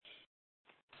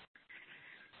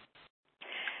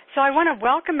So I want to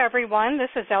welcome everyone. This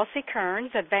is Elsie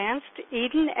Kearns, Advanced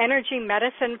Eden Energy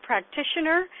Medicine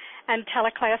Practitioner and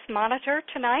Teleclass Monitor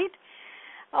tonight.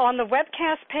 On the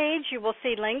webcast page, you will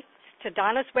see links to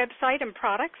Donna's website and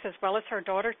products, as well as her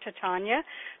daughter, Titania,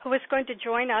 who is going to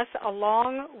join us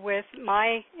along with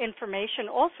my information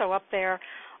also up there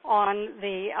on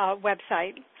the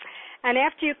website. And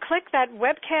after you click that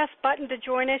webcast button to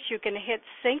join us, you can hit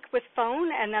sync with phone,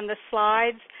 and then the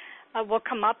slides will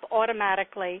come up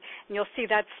automatically. And you'll see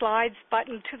that slides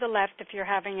button to the left if you're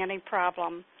having any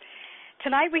problem.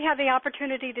 Tonight we have the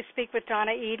opportunity to speak with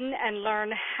Donna Eden and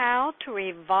learn how to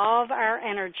evolve our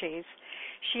energies.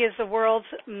 She is the world's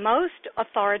most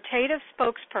authoritative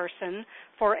spokesperson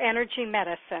for energy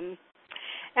medicine.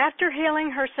 After healing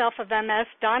herself of MS,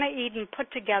 Donna Eden put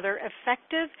together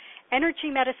effective energy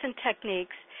medicine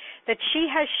techniques that she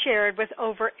has shared with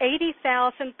over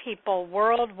 80,000 people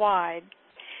worldwide.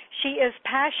 She is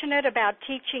passionate about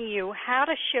teaching you how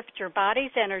to shift your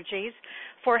body's energies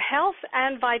for health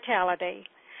and vitality.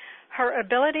 Her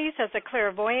abilities as a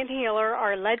clairvoyant healer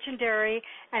are legendary,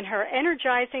 and her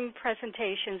energizing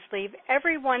presentations leave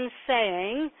everyone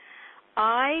saying,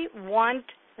 "I want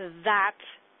that."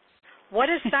 What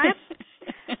is that?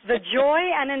 The joy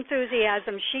and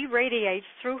enthusiasm she radiates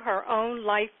through her own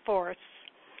life force.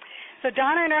 So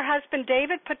Donna and her husband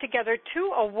David put together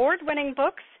 2 award-winning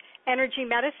books, Energy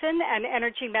Medicine and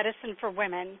Energy Medicine for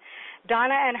Women.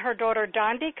 Donna and her daughter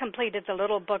Dondi completed the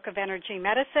Little Book of Energy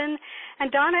Medicine,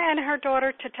 and Donna and her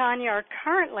daughter Titania are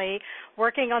currently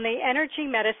working on the Energy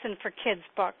Medicine for Kids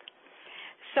book.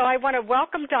 So I want to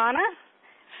welcome Donna.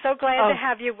 So glad to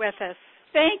have you with us.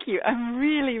 Thank you. I'm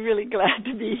really, really glad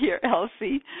to be here,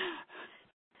 Elsie.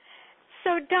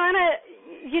 So, Donna,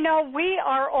 you know, we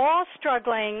are all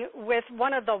struggling with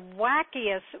one of the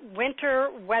wackiest winter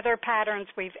weather patterns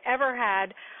we've ever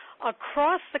had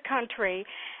across the country.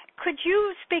 Could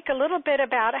you speak a little bit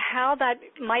about how that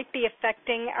might be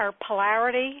affecting our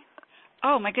polarity?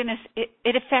 Oh, my goodness.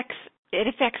 It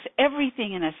affects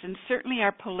everything in us, and certainly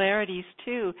our polarities,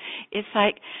 too. It's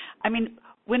like, I mean,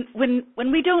 when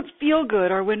we don't feel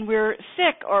good, or when we're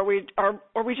sick, or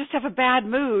we just have a bad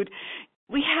mood,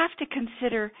 we have to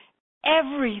consider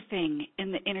everything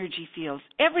in the energy fields.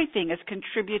 Everything is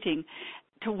contributing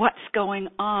to what's going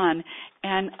on.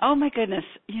 And oh my goodness,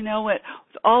 you know what?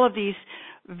 With all of these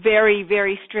very,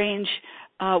 very strange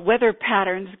weather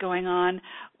patterns going on,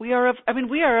 we are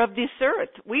of this earth.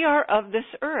 We are of this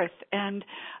earth, and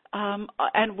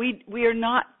we are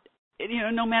not. You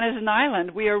know, no man is an island.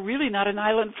 We are really not an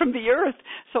island from the earth.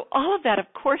 So all of that, of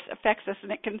course, affects us,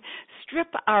 and it can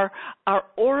strip our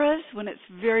auras when it's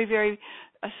very, very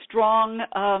strong,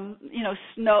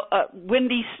 snow,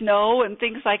 windy snow and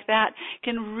things like that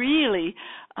can really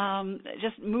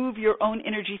just move your own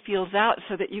energy fields out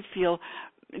so that you feel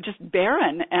just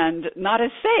barren and not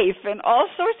as safe and all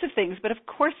sorts of things. But, of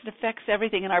course, it affects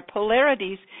everything. And our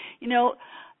polarities, you know,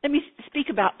 let me speak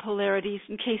about polarities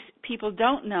in case people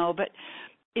don't know, but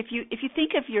if you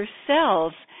think of your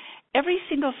cells, every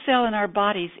single cell in our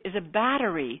bodies is a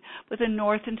battery with a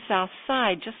north and south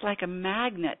side, just like a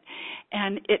magnet.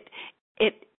 And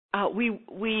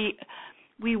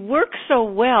we work so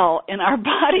well in our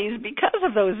bodies because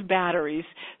of those batteries,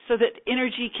 so that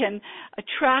energy can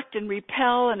attract and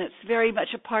repel, and it's very much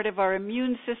a part of our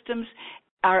immune systems,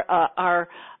 our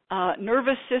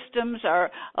nervous systems,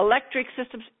 our electric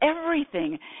systems,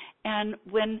 everything. And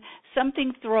when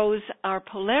something throws our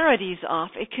polarities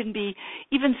off, it can be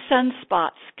even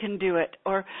sunspots can do it,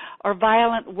 or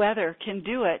violent weather can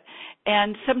do it.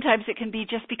 And sometimes it can be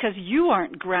just because you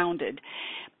aren't grounded.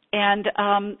 And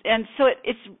so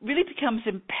it really becomes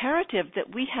imperative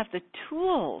that we have the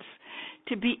tools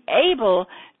to be able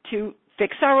to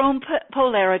fix our own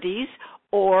polarities,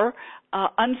 or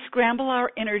unscramble our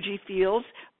energy fields,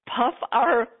 puff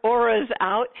our auras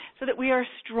out so that we are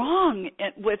strong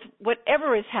with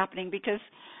whatever is happening, because,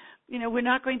 you know, we're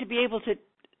not going to be able to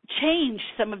change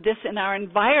some of this in our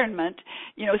environment,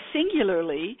 you know,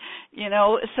 singularly, you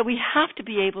know, so we have to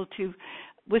be able to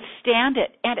withstand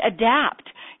it and adapt.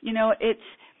 You know, it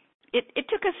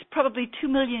took us probably 2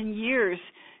 million years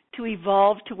to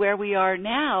evolve to where we are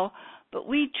now, but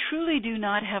we truly do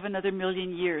not have another 1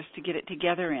 million years to get it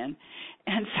together in.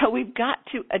 And so we've got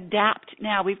to adapt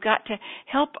now. We've got to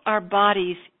help our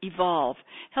bodies evolve,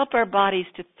 help our bodies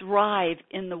to thrive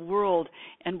in the world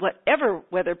and whatever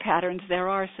weather patterns there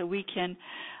are, so we can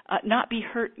not be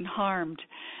hurt and harmed.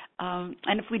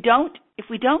 And if we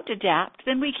don't adapt,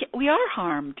 then we are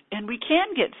harmed, and we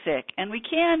can get sick, and we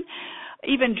can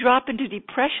even drop into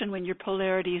depression when your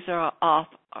polarities are off,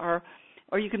 or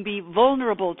you can be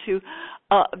vulnerable to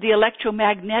the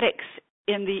electromagnetics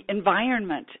in the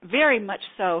environment, very much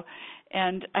so.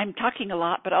 And I'm talking a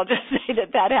lot, but I'll just say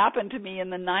that happened to me in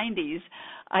the 90s.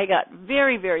 I got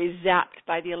very, very zapped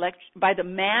by the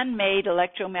man-made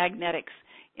electromagnetics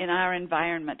in our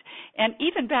environment. And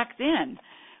even back then,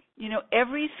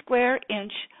 every square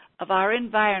inch of our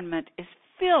environment is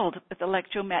filled with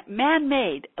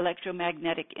man-made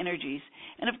electromagnetic energies.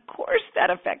 And of course that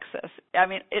affects us. I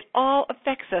mean, it all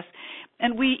affects us.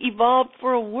 And we evolved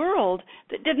for a world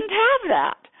that didn't have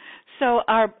that. So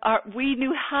we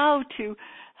knew our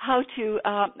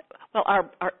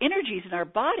energies in our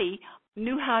body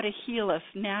knew how to heal us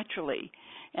naturally.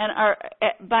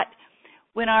 But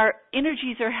when our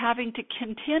energies are having to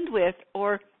contend with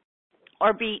or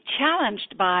be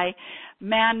challenged by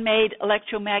man-made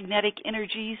electromagnetic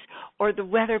energies or the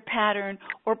weather pattern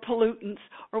or pollutants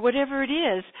or whatever it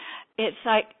is, it's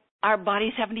like our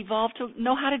bodies haven't evolved to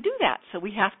know how to do that. So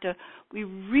we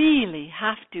really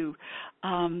have to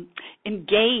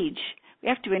engage. We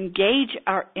have to engage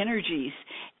our energies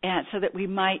so that we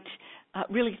might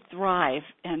really thrive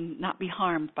and not be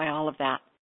harmed by all of that.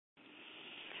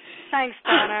 Thanks,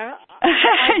 Donna.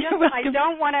 I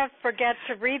don't want to forget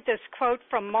to read this quote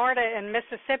from Marta in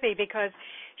Mississippi because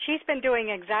she's been doing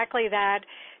exactly that.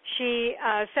 She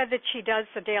said that she does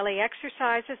the daily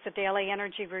exercises, the daily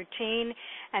energy routine,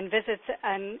 and visits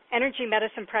an energy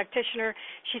medicine practitioner.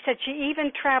 She said she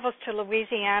even travels to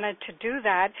Louisiana to do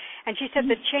that, and she said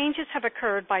the changes have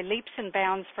occurred by leaps and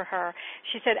bounds for her.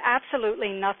 She said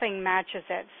absolutely nothing matches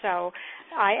it. So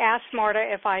I asked Marta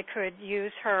if I could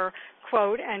use her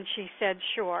quote, and she said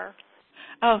sure.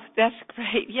 Oh, that's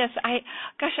great. Yes, I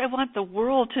want the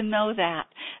world to know that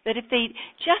if they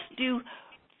just do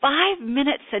 5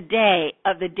 minutes a day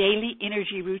of the daily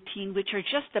energy routine, which are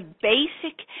just the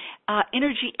basic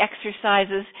energy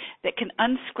exercises that can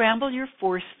unscramble your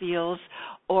force fields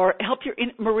or help your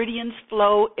meridians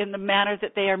flow in the manner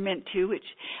that they are meant to, it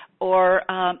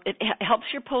helps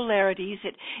your polarities.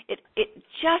 It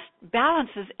just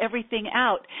balances everything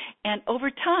out. And over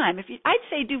time, I'd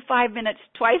say do 5 minutes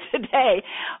twice a day.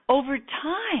 Over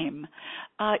time,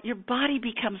 your body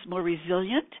becomes more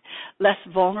resilient, less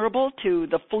vulnerable to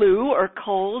the flu or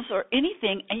colds or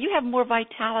anything, and you have more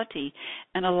vitality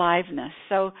and aliveness.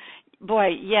 So, boy,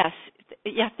 yes.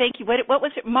 Yeah, thank you. What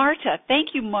was it? Marta.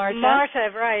 Thank you, Marta. Marta,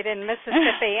 right, in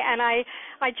Mississippi. And I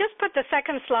just put the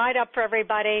second slide up for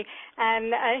everybody.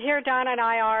 And here Donna and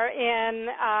I are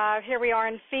here we are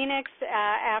in Phoenix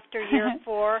after year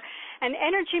 4. And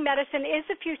energy medicine is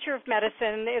the future of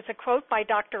medicine is a quote by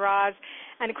Dr. Oz.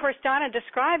 And, of course, Donna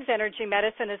describes energy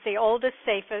medicine as the oldest,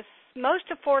 safest, most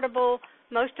affordable,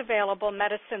 most available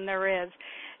medicine there is.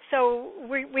 So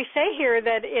we say here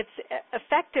that it's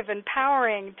effective,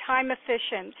 empowering,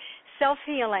 time-efficient,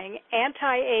 self-healing,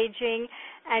 anti-aging,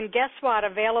 and guess what,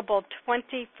 available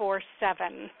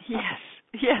 24/7.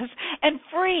 Yes, and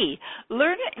free.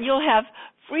 Learn it. You'll have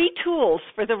free tools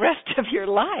for the rest of your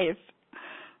life.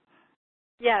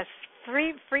 Yes,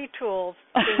 free tools.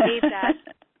 We need that.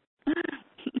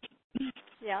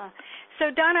 Yeah. So,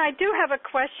 Donna, I do have a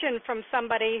question from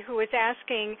somebody who is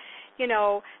asking,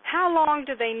 how long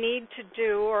do they need to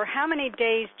do or how many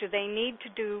days do they need to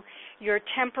do your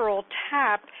temporal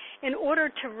tap in order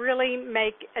to really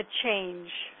make a change?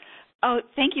 Oh,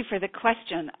 thank you for the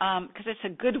question, because it's a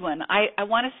good one. I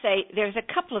want to say there's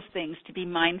a couple of things to be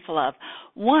mindful of.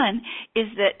 One is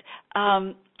that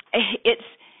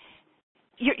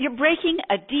you're breaking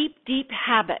a deep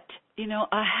habit,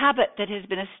 a habit that has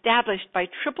been established by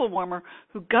Triple Warmer,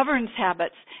 who governs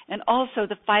habits, and also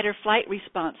the fight or flight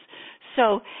response.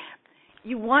 So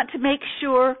you want to make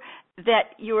sure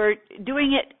that you're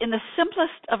doing it in the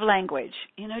simplest of language.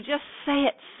 Just say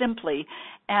it simply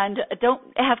and don't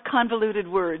have convoluted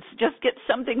words. Just get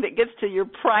something that gets to your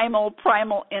primal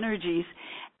energies.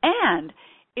 And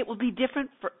it will be different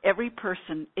for every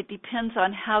person. It depends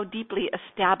on how deeply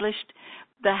established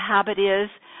the habit is.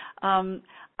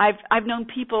 I've known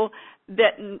people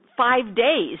that in 5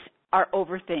 days are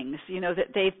over things,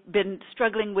 that they've been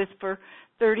struggling with for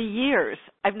 30 years.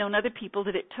 I've known other people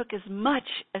that it took as much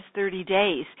as 30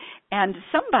 days. And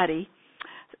somebody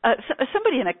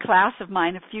in a class of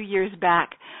mine a few years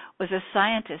back was a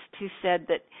scientist who said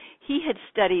that he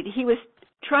was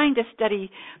trying to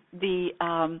study the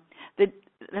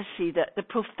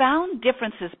profound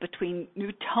differences between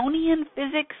Newtonian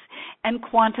physics and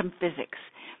quantum physics.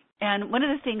 And one of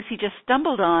the things he just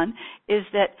stumbled on is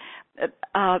that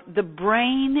the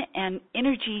brain and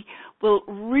energy will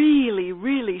really,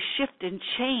 really shift and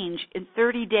change in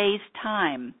 30 days'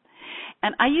 time.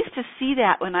 And I used to see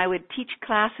that when I would teach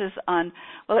classes on,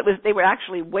 they were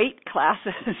actually weight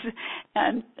classes,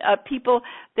 and people,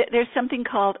 there's something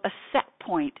called a set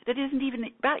point that isn't even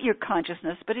about your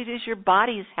consciousness, but it is your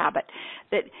body's habit,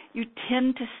 that you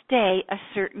tend to stay a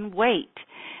certain weight.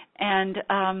 And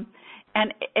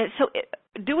so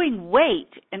doing weight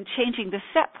and changing the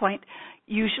set point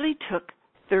usually took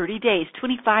 30 days,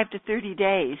 25 to 30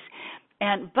 days.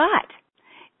 But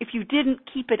if you didn't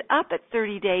keep it up at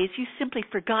 30 days, you simply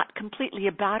forgot completely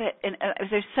about it. And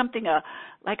there's something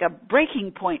like a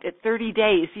breaking point at 30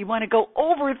 days. You want to go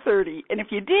over 30. And if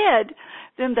you did,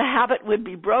 then the habit would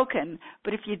be broken.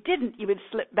 But if you didn't, you would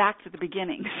slip back to the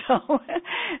beginning. So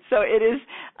it is.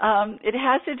 It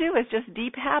has to do with just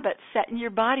deep habits set in your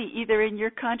body, either in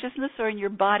your consciousness or in your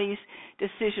body's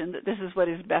decision that this is what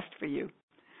is best for you.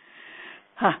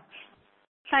 Huh.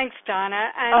 Thanks, Donna.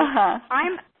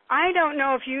 And I don't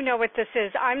know if you know what this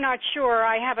is. I'm not sure.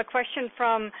 I have a question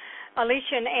from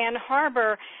Alicia in Ann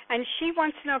Arbor, and she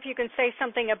wants to know if you can say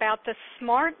something about the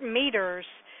smart meters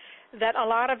that a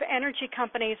lot of energy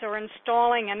companies are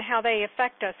installing and how they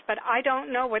affect us. But I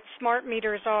don't know what smart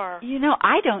meters are.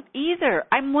 I don't either.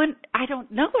 I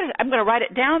don't know what I'm going to write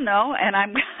it down, though, and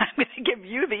I'm going to give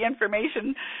you the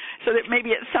information so that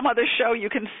maybe at some other show you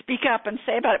can speak up and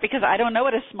say about it, because I don't know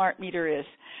what a smart meter is.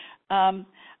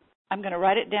 I'm going to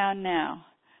write it down now.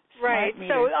 Right.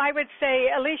 So I would say,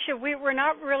 Alicia, we're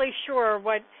not really sure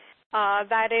what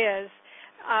that is.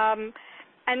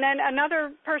 And then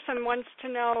another person wants to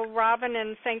know, Robin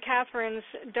in St. Catharines,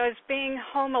 does being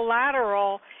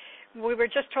homolateral, we were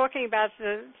just talking about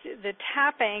the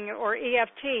tapping or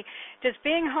EFT, does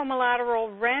being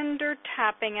homolateral render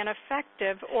tapping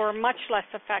ineffective or much less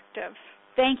effective?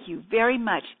 Thank you very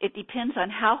much. It depends on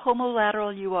how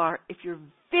homolateral you are. If you're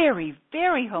very,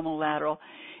 very homolateral,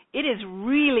 it is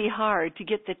really hard to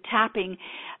get the tapping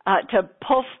to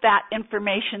pulse that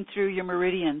information through your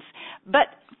meridians. But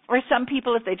for some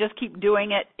people, if they just keep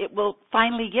doing it, it will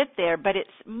finally get there, but it's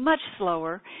much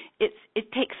slower. It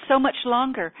takes so much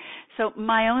longer. So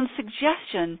my own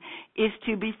suggestion is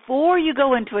to, before you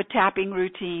go into a tapping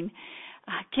routine,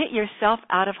 get yourself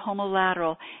out of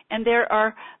homolateral. And there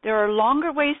are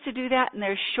longer ways to do that, and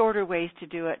there are shorter ways to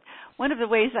do it. One of the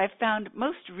ways I've found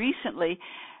most recently,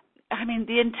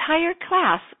 the entire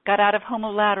class got out of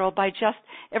homolateral by just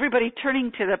everybody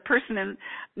turning to the person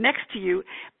next to you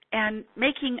and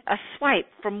making a swipe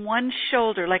from one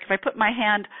shoulder. Like if I put my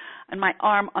hand and my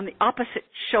arm on the opposite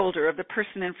shoulder of the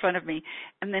person in front of me,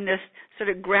 and then just sort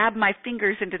of grab my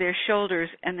fingers into their shoulders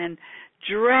and then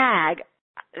drag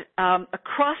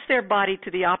across their body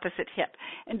to the opposite hip,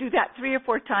 and do that 3 or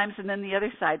 4 times, and then the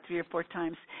other side 3 or 4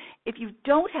 times. If you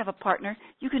don't have a partner,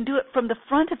 you can do it from the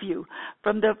front of you,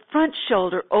 from the front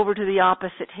shoulder over to the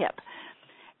opposite hip.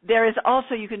 There is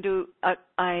also, you can do a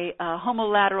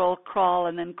homolateral crawl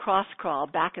and then cross crawl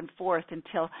back and forth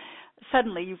until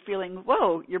suddenly you're feeling,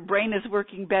 whoa, your brain is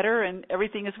working better and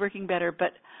everything is working better.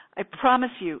 But I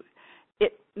promise you,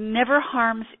 it never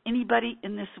harms anybody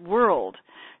in this world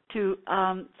to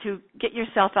get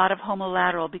yourself out of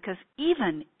homolateral, because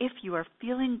even if you are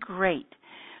feeling great,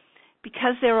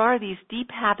 because there are these deep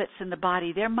habits in the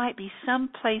body, there might be some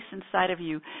place inside of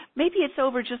you, maybe it's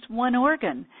over just one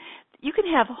organ. You can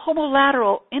have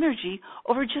homolateral energy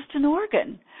over just an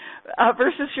organ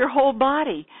versus your whole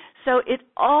body. So it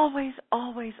always,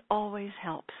 always, always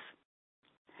helps.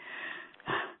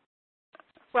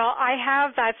 Well, I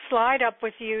have that slide up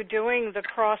with you doing the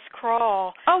cross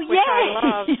crawl, which yay! I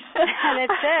love. And it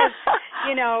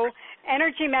says,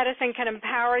 energy medicine can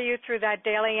empower you through that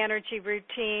daily energy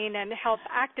routine and help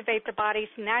activate the body's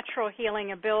natural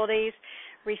healing abilities,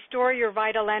 restore your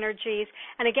vital energies.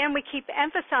 And again, we keep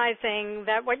emphasizing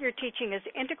that what you're teaching is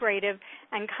integrative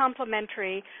and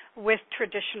complementary with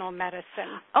traditional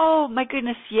medicine. Oh, my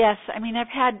goodness, yes. I've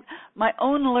had my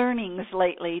own learnings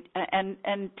lately, and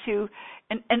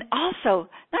also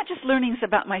not just learnings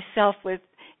about myself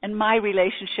and my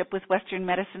relationship with Western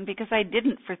medicine, because I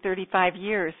didn't for 35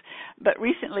 years, but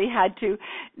recently had to,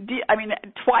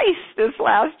 twice this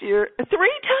last year, 3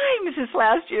 times this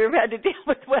last year I've had to deal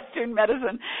with Western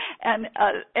medicine. And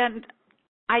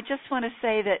I just want to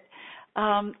say that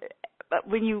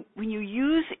when you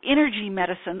use energy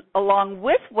medicine along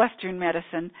with Western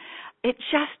medicine, it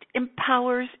just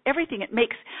empowers everything. It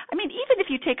makes, even if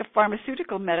you take a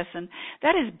pharmaceutical medicine,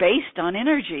 that is based on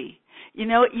energy.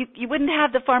 You wouldn't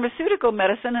have the pharmaceutical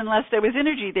medicine unless there was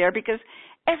energy there, because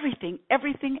everything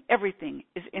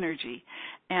is energy.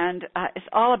 And it's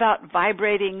all about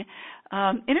vibrating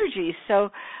energy.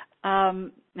 So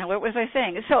Now, what was I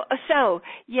saying? So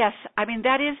yes, I mean,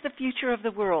 that is the future of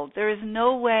the world. There is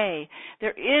no way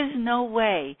that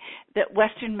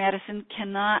Western medicine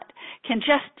can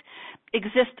just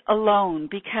exist alone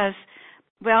because,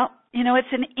 well, you know, it's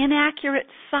an inaccurate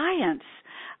science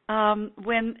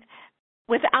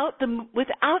without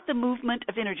the movement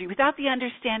of energy, without the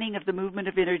understanding of the movement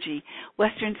of energy,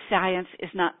 Western science is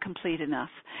not complete enough.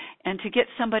 And to get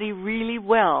somebody really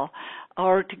well,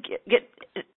 or to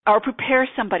or prepare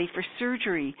somebody for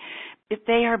surgery, if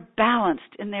they are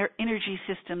balanced in their energy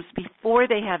systems before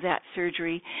they have that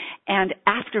surgery and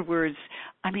afterwards,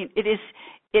 I mean,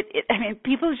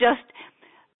 people just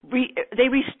they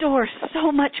restore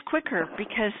so much quicker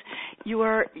because you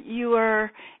are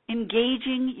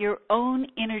engaging your own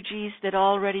energies that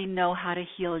already know how to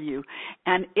heal you.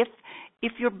 And if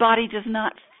your body does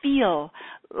not feel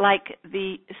like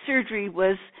the surgery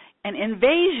was an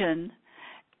invasion,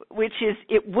 which is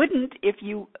it wouldn't if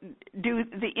you do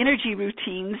the energy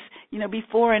routines, you know,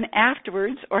 before and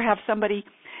afterwards, or have somebody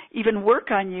even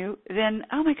work on you, then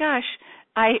oh my gosh,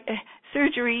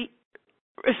 surgery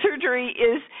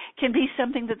can be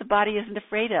something that the body isn't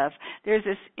afraid of. There's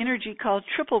this energy called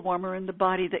triple warmer in the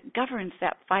body that governs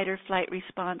that fight or flight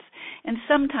response. And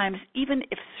sometimes, even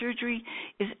if surgery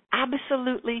is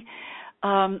absolutely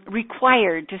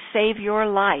required to save your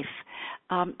life,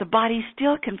 the body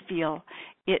still can feel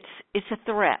it's a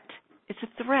threat. It's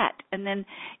a threat, and then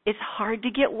it's hard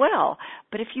to get well.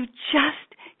 But if you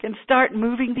just can start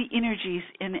moving the energies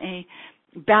in a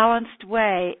balanced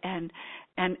way and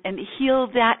heal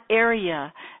that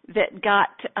area that got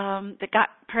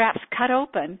perhaps cut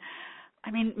open,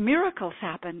 I mean, miracles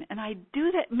happen, and I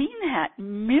do mean that.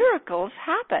 Miracles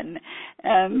happen,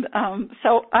 and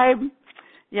so I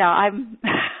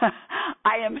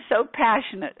am so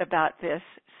passionate about this.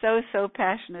 So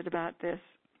passionate about this.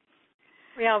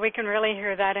 Yeah, we can really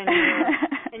hear that in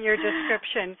your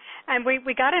description. And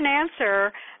we got an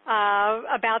answer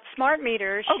about smart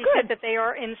meters. Oh, she good. said that they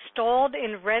are installed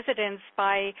in residence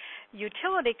by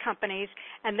utility companies,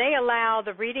 and they allow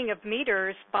the reading of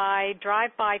meters by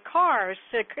drive-by cars,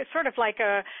 sort of like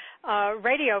a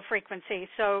radio frequency.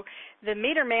 So the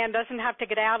meter man doesn't have to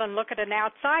get out and look at an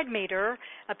outside meter.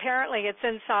 Apparently it's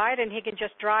inside, and he can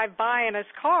just drive by in his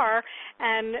car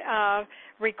and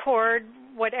record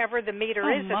whatever the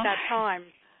meter is at that time.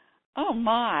 Oh,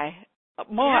 my.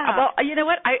 More. Yeah. Well, you know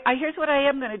what? Here's what I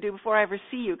am going to do before I ever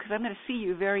see you, because I'm going to see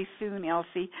you very soon,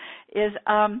 Elsie, is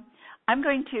I'm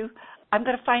going to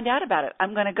find out about it.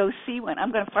 I'm going to go see one.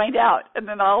 I'm going to find out, and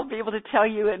then I'll be able to tell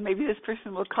you, and maybe this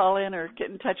person will call in or get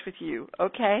in touch with you,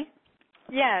 okay?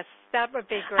 Yes, that would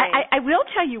be great. I will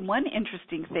tell you one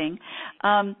interesting thing.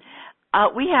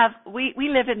 We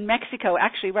live in Mexico.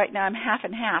 Actually, right now I'm half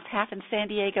and half in San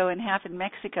Diego and half in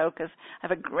Mexico because I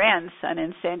have a grandson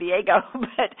in San Diego.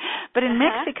 But in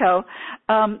Mexico,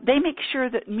 they make sure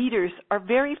that meters are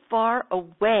very far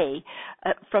away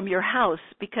from your house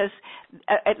because,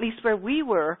 at least where we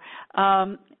were,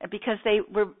 because they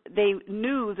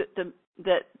knew that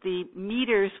the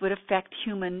meters would affect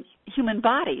human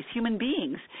bodies, human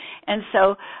beings, and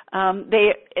so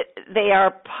they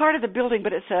are part of the building,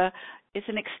 but it's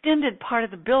an extended part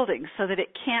of the building so that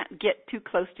it can't get too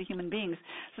close to human beings.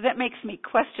 So that makes me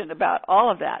question about all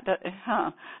of that.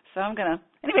 So I'm going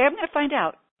to find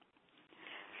out.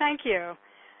 Thank you.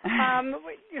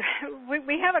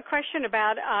 We have a question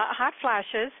about hot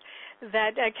flashes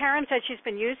that Karen said she's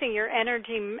been using your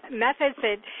energy methods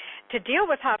to deal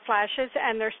with hot flashes,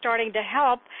 and they're starting to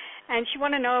help. And she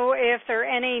want to know if there are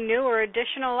any new or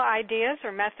additional ideas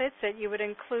or methods that you would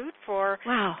include for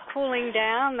cooling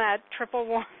down that triple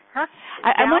warmer.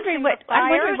 I'm wondering what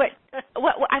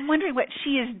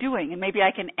she is doing, and maybe I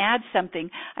can add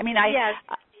something. I mean, yes.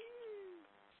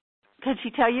 Can she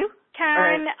tell you?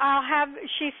 Karen,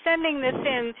 she's sending this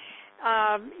in.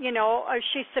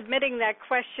 She's submitting that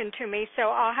question to me, so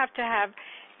I'll have to have,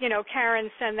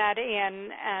 Karen send that in.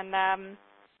 And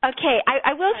okay,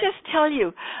 I will just tell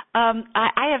you,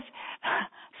 I have.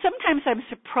 Sometimes I'm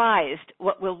surprised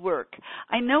what will work.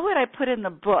 I know what I put in the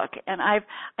book, and I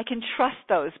can trust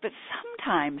those. But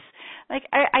sometimes, like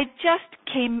I just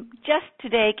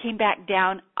today came back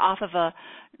down off of a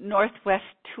Northwest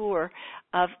tour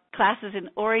of classes in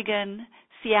Oregon,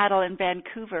 Seattle, and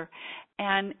Vancouver.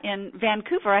 And in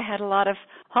Vancouver, I had a lot of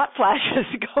hot flashes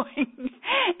going,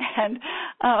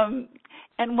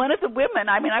 and one of the women,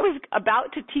 I was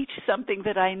about to teach something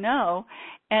that I know,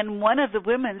 and one of the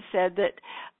women said that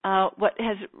what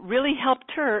has really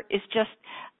helped her is just,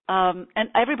 and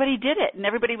everybody did it, and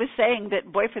everybody was saying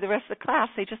that, boy, for the rest of the class,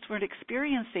 they just weren't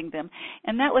experiencing them,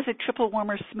 and that was a triple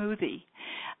warmer smoothie,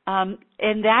 and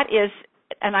that is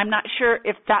and I'm not sure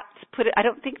if that's I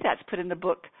don't think that's put in the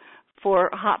book for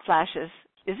hot flashes,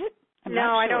 is it? I'm not No,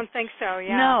 sure. I don't think so.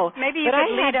 Yeah. No. Maybe you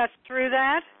could lead us through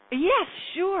that. Yes,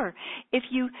 sure. If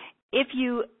you lay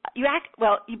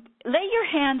your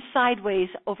hand sideways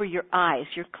over your eyes,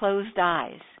 your closed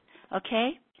eyes.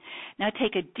 Okay? Now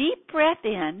take a deep breath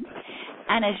in,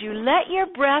 and as you let your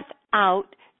breath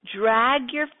out,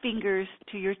 drag your fingers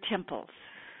to your temples.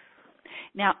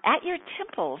 Now, at your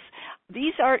temples,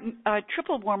 these are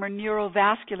triple warmer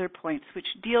neurovascular points, which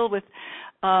deal with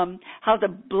how the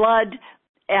blood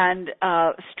and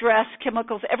stress,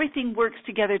 chemicals, everything works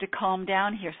together to calm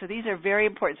down here. So these are very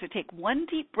important. So take one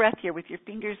deep breath here with your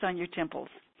fingers on your temples.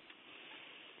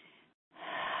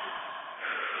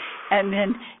 And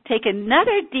then take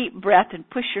another deep breath and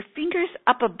push your fingers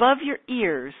up above your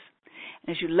ears.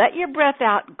 As you let your breath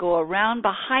out, go around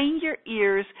behind your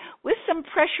ears with some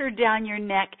pressure down your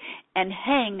neck and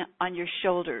hang on your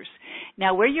shoulders.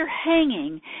 Now, where you're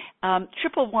hanging,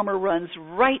 triple warmer runs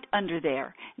right under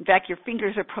there. In fact, your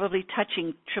fingers are probably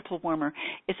touching triple warmer.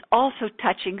 It's also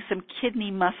touching some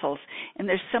kidney muscles. And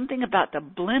there's something about the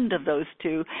blend of those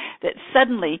two that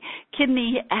suddenly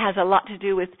kidney has a lot to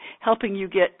do with helping you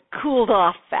get cooled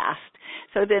off fast.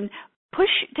 So then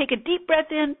take a deep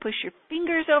breath in, push your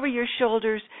fingers over your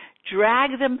shoulders,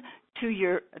 drag them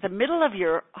to the middle of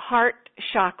your heart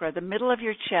chakra, the middle of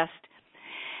your chest,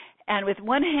 and with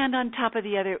one hand on top of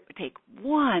the other, take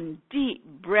one deep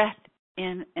breath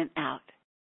in and out.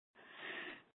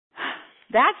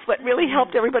 That's what really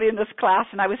helped everybody in this class,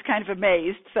 and I was kind of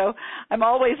amazed. So I'm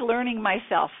always learning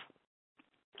myself.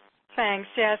 Thanks,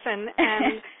 yes. And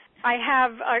I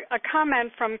have a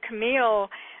comment from Camille,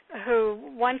 who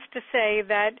wants to say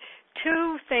that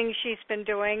two things she's been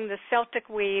doing, the Celtic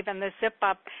weave and the zip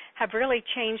up, have really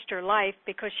changed her life,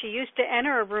 because she used to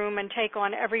enter a room and take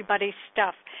on everybody's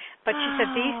stuff. But she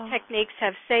said, these techniques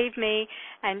have saved me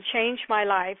and changed my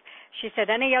life. She said,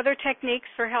 any other techniques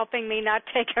for helping me not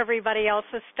take everybody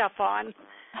else's stuff on?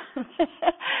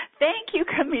 Thank you,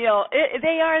 Camille.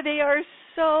 They are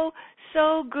so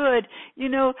good. You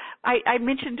know, I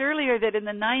mentioned earlier that in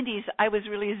the 90s I was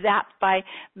really zapped by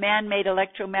man-made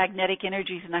electromagnetic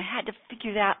energies, and I had to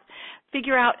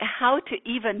figure out how to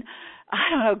even,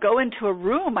 go into a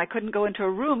room. I couldn't go into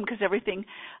a room because everything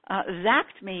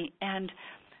zapped me, and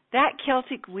that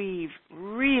Celtic weave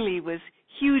really was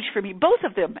huge for me. Both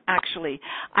of them, actually.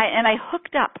 I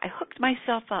hooked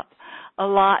myself up a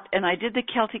lot, and I did the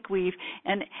Celtic weave.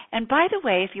 And by the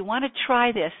way, if you want to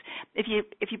try this, if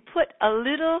you put a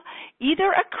little,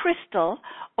 either a crystal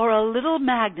or a little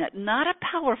magnet, not a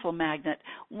powerful magnet,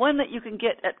 one that you can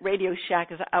get at Radio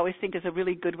Shack, I always think is a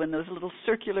really good one, those little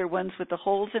circular ones with the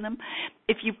holes in them.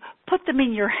 If you put them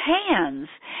in your hands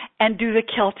and do the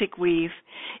Celtic weave,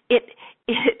 it's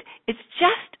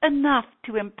just enough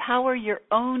to empower your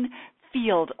own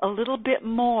field a little bit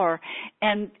more,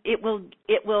 and it will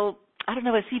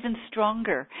it's even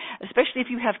stronger, especially if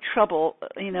you have trouble.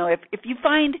 If you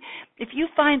find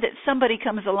that somebody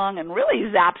comes along and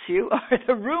really zaps you, or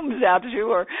the room zaps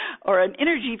you, or an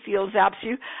energy field zaps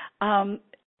you,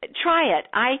 try it.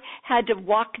 I had to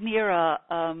walk near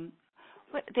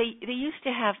what they used to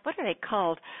have. What are they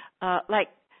called? Like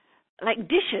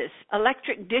dishes,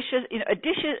 electric dishes.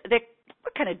 Dishes.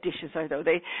 What kind of dishes are those?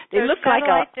 They look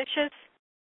like dishes.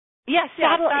 Yes,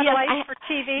 satellite for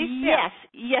TV. Yes.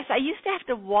 I used to have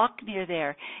to walk near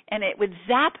there, and it would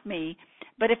zap me.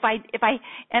 But if I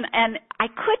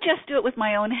could just do it with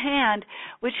my own hand,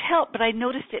 which helped. But I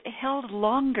noticed it held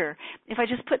longer if I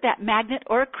just put that magnet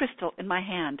or a crystal in my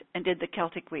hand and did the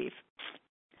Celtic weave.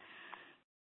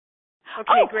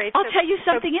 Okay, great. I'll tell you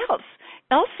something else.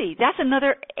 Elsie, that's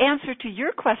another answer to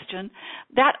your question.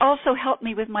 That also helped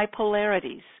me with my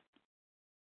polarities.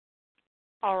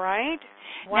 All right.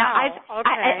 Wow.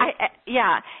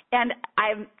 Now, and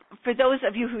for those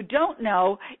of you who don't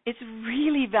know, it's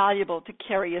really valuable to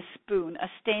carry a spoon, a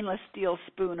stainless steel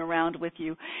spoon around with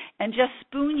you, and just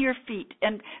spoon your feet.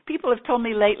 And people have told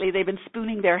me lately they've been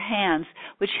spooning their hands,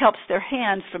 which helps their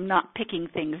hands from not picking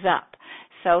things up.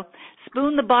 So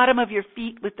spoon the bottom of your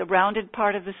feet with the rounded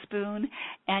part of the spoon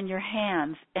and your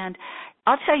hands. And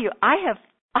I'll tell you, I have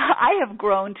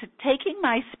grown to taking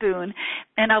my spoon,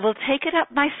 and I will take it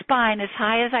up my spine as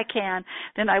high as I can.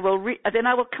 Then I will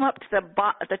come up to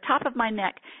the top of my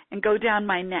neck and go down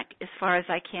my neck as far as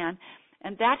I can.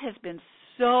 And that has been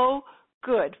so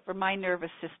good for my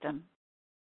nervous system.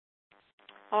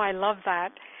 Oh, I love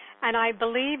that. And I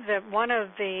believe that one of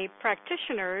the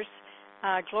practitioners,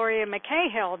 Gloria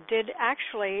McCahill, did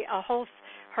actually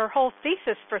her whole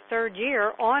thesis for third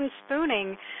year on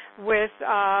spooning with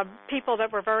people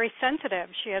that were very sensitive.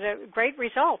 She had great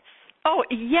results. Oh,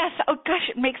 yes. Oh, gosh,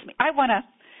 it makes me, I want to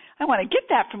get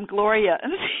that from Gloria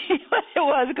and see what it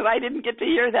was because I didn't get to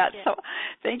hear that. Yeah. So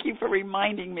thank you for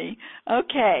reminding me.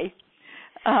 Okay.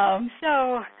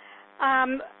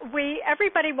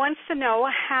 Everybody wants to know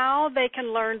how they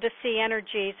can learn to see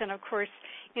energies, and of course,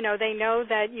 they know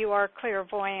that you are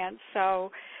clairvoyant.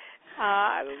 So,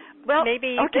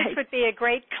 maybe this would be a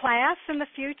great class in the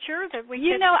future that we.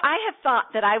 I have thought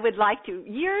that I would like to.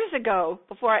 Years ago,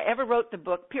 before I ever wrote the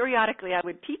book, periodically I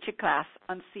would teach a class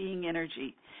on seeing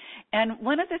energy. And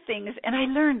one of the things, and I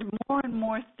learned more and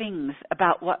more things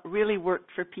about what really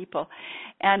worked for people.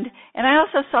 And I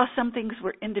also saw some things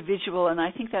were individual, and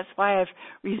I think that's why I've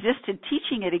resisted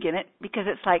teaching it again, because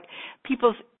it's like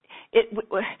people's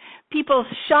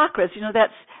chakras,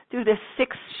 that's through the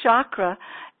sixth chakra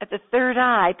at the third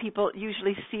eye, people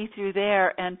usually see through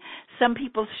there, and some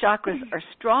people's chakras are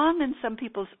strong and some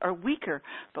people's are weaker.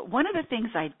 But one of the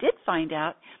things I did find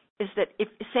out is that if,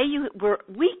 say you were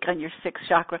weak on your sixth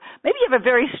chakra, maybe you have a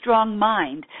very strong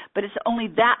mind, but it's only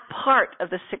that part of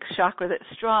the sixth chakra that's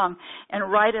strong,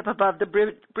 and right up above the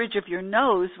bridge of your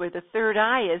nose where the third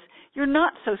eye is, you're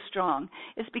not so strong.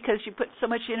 It's because you put so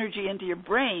much energy into your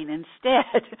brain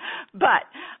instead. But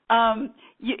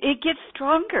it gets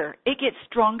stronger. It gets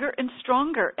stronger and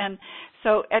stronger. And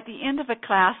so at the end of a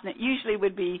class, and it usually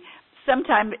would be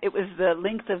sometime it was the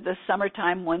length of the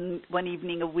summertime, one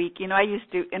evening a week. I used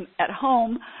to, at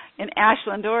home in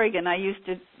Ashland, Oregon,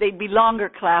 they'd be longer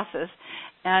classes.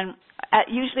 And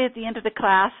usually at the end of the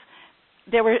class,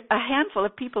 there were a handful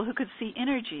of people who could see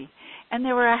energy. And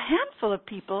there were a handful of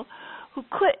people who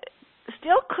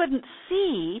still couldn't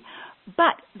see,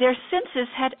 but their senses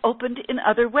had opened in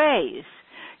other ways.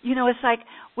 It's like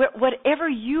whatever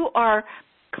you are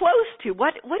close to,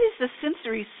 what is the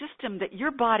sensory system that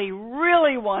your body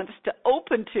really wants to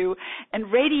open to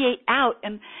and radiate out,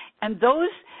 and those,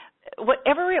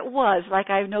 whatever it was, like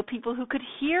I know people who could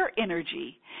hear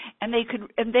energy, and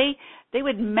they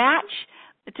would match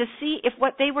to see if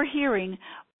what they were hearing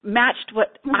matched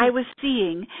what I was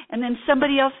seeing, and then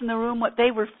somebody else in the room what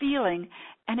they were feeling,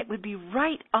 and it would be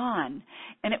right on.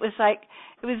 And it was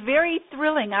very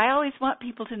thrilling. I always want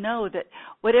people to know that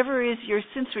whatever is your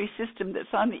sensory system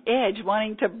that's on the edge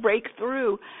wanting to break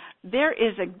through, there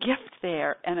is a gift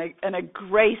there and a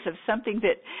grace of something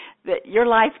that your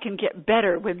life can get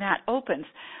better when that opens.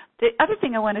 The other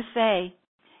thing I want to say,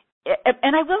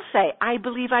 and I will say, I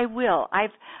believe I will.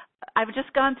 I've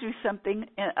just gone through something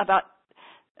about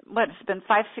it's been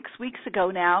 5-6 weeks ago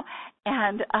now,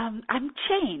 and I'm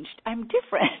changed. I'm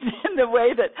different in the way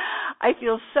that I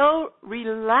feel so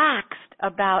relaxed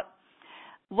about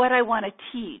what I want to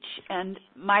teach and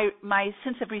my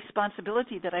sense of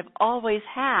responsibility that I've always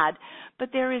had, but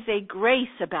there is a grace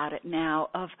about it now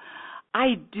of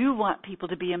I do want people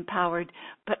to be empowered,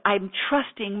 but I'm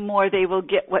trusting more they will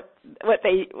get what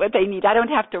they need. I don't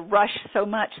have to rush so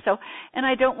much. So, and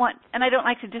I don't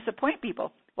like to disappoint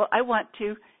people. Well, I want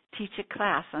to teach a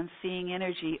class on seeing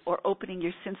energy or opening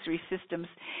your sensory systems,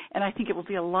 and I think it will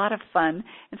be a lot of fun.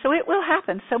 And so it will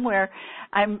happen somewhere.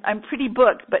 I'm pretty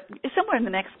booked, but somewhere in the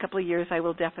next couple of years I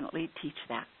will definitely teach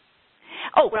that.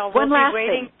 Oh, well, one last be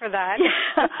waiting thing. For that.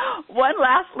 Yeah. One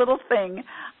last little thing.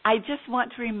 I just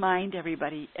want to remind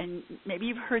everybody, and maybe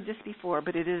you've heard this before,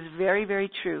 but it is very, very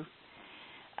true.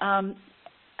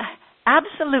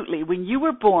 Absolutely, when you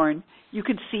were born, you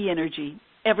could see energy.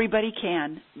 Everybody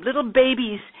can. Little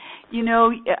babies,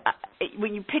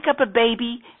 when you pick up a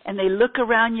baby and they look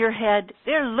around your head,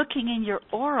 they're looking in your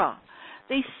aura.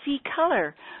 They see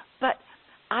color. But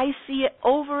I see it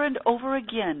over and over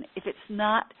again. If it's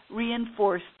not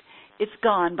reinforced, it's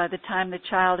gone by the time the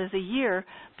child is a year,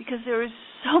 because there is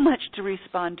so much to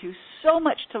respond to, so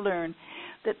much to learn,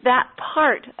 that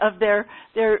part of their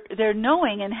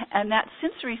knowing and that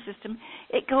sensory system,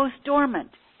 it goes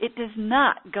dormant. It does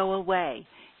not go away.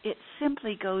 It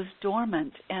simply goes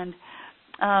dormant. And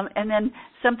then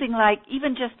something like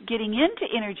even just getting into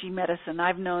energy medicine,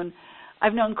 I've known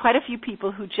quite a few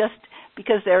people who just,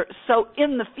 because they're so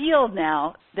in the field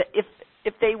now, that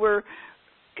if they were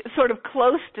sort of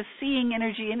close to seeing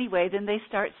energy anyway, then they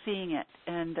start seeing it.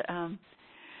 And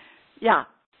yeah.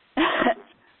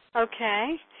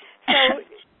 Okay. So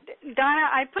Donna,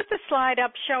 I put the slide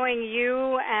up showing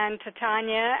you and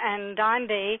Titania and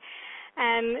Dondi,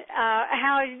 and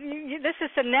how this is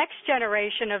the next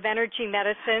generation of energy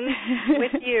medicine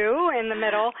with you in the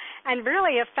middle, and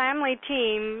really a family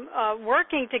team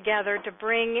working together to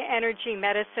bring energy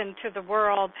medicine to the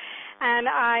world. And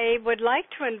I would like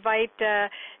to invite to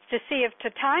see if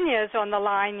Titania is on the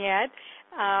line yet,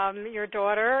 your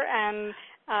daughter, and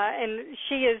And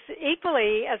she is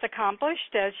equally as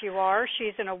accomplished as you are.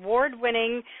 She's an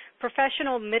award-winning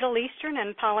professional Middle Eastern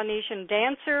and Polynesian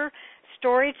dancer,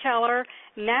 storyteller,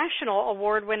 national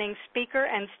award-winning speaker,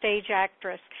 and stage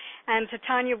actress. And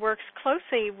Titania works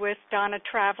closely with Donna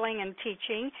traveling and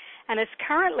teaching and is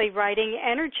currently writing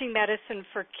Energy Medicine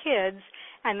for Kids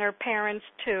and their parents,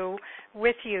 too,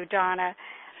 with you, Donna.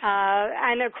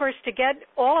 And, of course, to get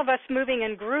all of us moving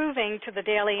and grooving to the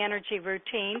daily energy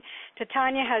routine,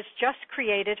 Titania has just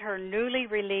created her newly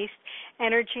released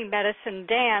Energy Medicine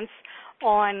Dance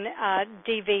on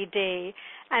DVD.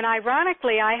 And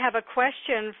ironically, I have a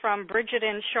question from Bridget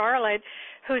in Charlotte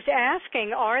who's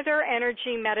asking, are there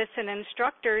energy medicine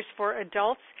instructors for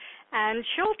adults and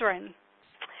children?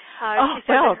 She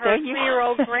said that her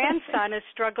 3-year-old grandson is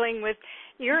struggling with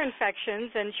ear infections,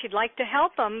 and she'd like to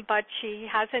help him, but she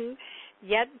hasn't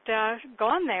yet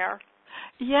gone there.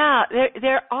 Yeah,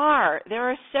 there are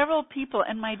several people,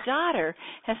 and my daughter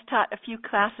has taught a few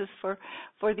classes for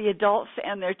the adults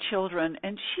and their children,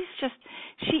 and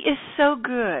she is so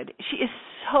good. She is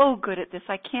so good at this.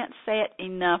 I can't say it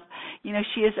enough. You know,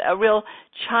 she is a real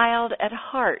child at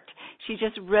heart. She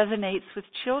just resonates with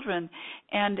children.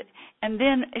 And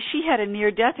then she had a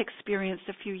near-death experience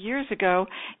a few years ago,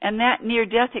 and that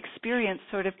near-death experience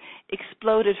sort of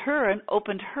exploded her and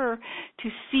opened her to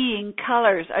seeing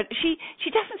colors. She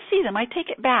doesn't see them. I take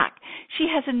it back. She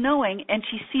has a knowing, and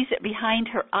she sees it behind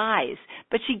her eyes,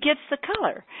 but she gets the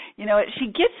color. You know, she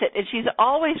gets it, and she's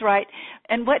always right.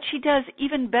 And what she does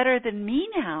even better than me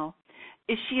now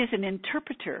is she is an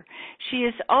interpreter. She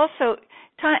is also,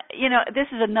 you know, this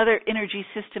is another energy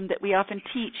system that we often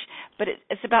teach, but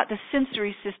it's about the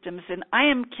sensory systems, and I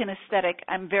am kinesthetic.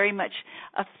 I'm very much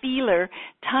a feeler.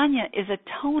 Tanya is a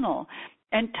tonal,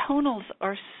 and tonals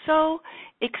are so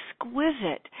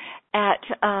exquisite at,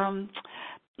 how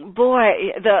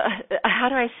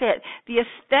do I say it? The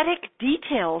aesthetic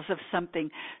details of something.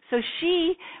 So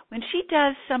when she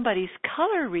does somebody's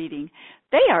color reading,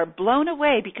 they are blown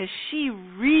away because she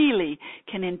really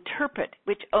can interpret,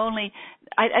 which only,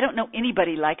 I don't know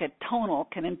anybody like a tonal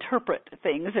can interpret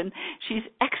things, and she's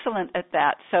excellent at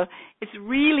that. So it's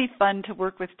really fun to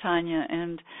work with Tanya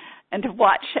and to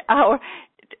watch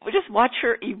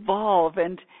her evolve,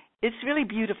 and it's really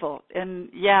beautiful. And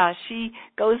yeah, she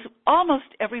goes almost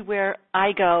everywhere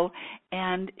I go,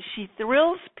 and she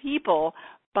thrills people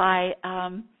by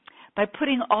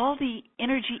putting all the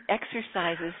energy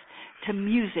exercises to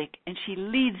music, and she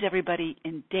leads everybody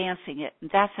in dancing it, and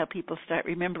that's how people start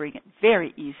remembering it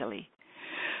very easily.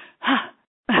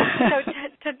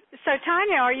 So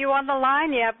Tanya, are you on the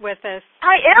line yet with us?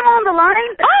 I am on the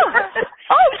line.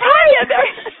 Tanya!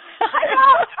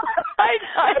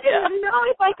 I didn't know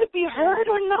if I could be heard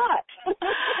or not.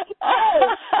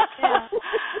 Yeah.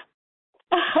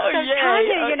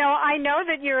 Tanya, you know, I know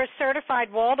that you're a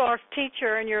certified Waldorf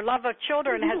teacher, and your love of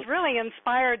children has really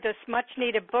inspired this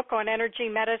much-needed book on energy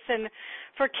medicine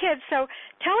for kids. So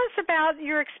tell us about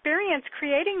your experience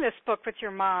creating this book with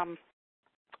your mom.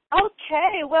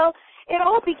 Okay, well, it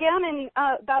all began in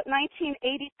about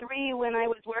 1983 when I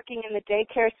was working in the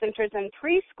daycare centers and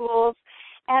preschools,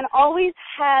 and always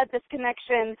had this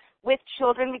connection with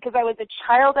children because I was a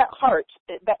child at heart,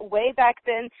 way back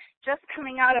then, just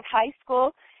coming out of high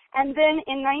school. And then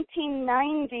in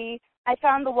 1990, I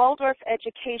found the Waldorf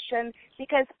education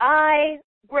because I,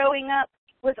 growing up,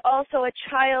 was also a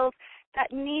child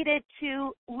that needed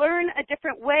to learn a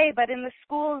different way, but in the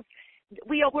schools,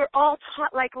 we were all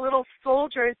taught like little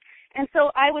soldiers. And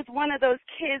so I was one of those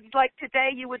kids, like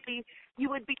today you would be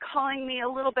calling me a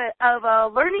little bit of a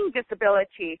learning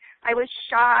disability. I was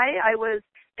shy, I was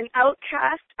an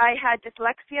outcast, I had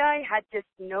dyslexia, I had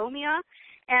dysnomia,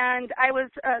 and I was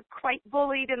quite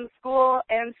bullied in school.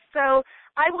 And so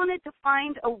I wanted to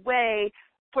find a way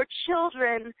for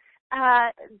children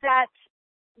that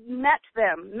met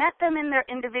them in their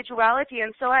individuality.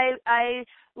 And so I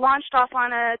launched off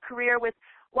on a career with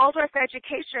Waldorf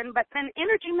education, but then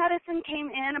energy medicine came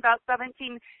in about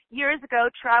 17 years ago,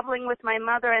 traveling with my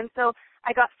mother, and so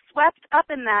I got swept up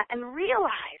in that and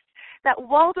realized that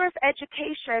Waldorf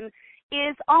education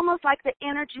is almost like the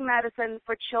energy medicine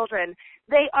for children.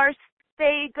 They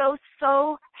go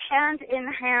so hand in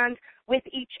hand with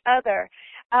each other.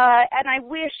 And I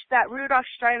wish that Rudolf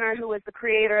Steiner, who was the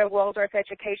creator of Waldorf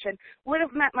education, would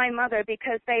have met my mother,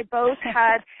 because they both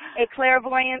had a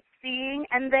clairvoyant seeing,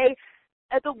 and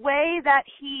the way that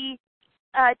he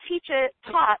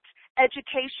taught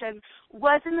education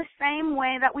was in the same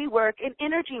way that we work in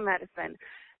energy medicine.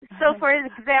 So, for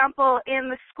example, in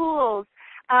the schools,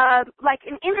 like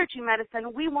in energy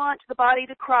medicine, we want the body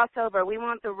to cross over. We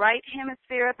want the right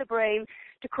hemisphere of the brain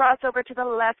to cross over to the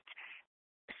left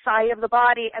side of the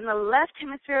body and the left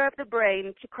hemisphere of the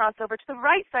brain to cross over to the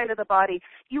right side of the body.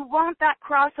 You want that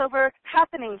crossover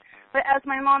happening. But as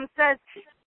my mom says,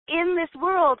 in this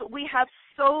world, we have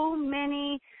so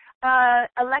many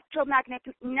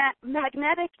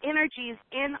magnetic energies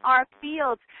in our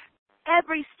fields.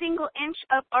 Every single inch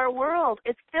of our world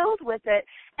is filled with it.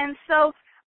 And so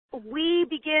we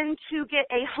begin to get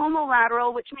a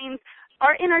homolateral, which means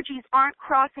our energies aren't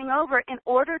crossing over in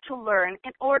order to learn,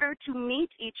 in order to meet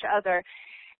each other.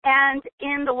 And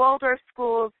in the Waldorf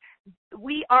schools,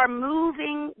 we are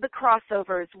moving the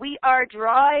crossovers. We are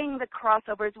drawing the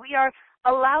crossovers. We are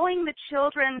allowing the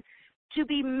children to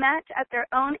be met at their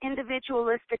own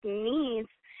individualistic needs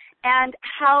and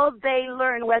how they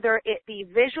learn, whether it be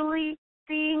visually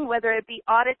seeing, whether it be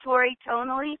auditory,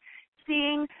 tonally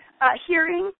seeing,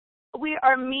 hearing. We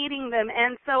are meeting them.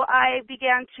 And so I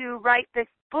began to write this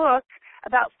book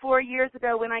about 4 years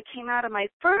ago when I came out of my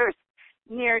first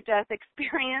near-death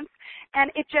experience.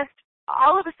 And it just,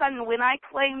 all of a sudden, when I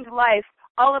claimed life,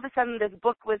 all of a sudden this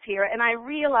book was here. And I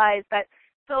realized that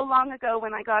so long ago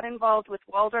when I got involved with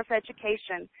Waldorf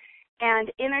education and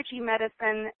energy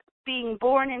medicine, being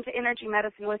born into energy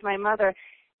medicine with my mother,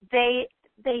 they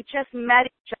just met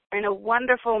each other in a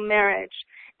wonderful marriage.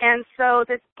 And so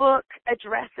this book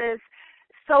addresses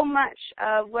so much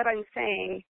of what I'm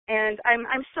saying, and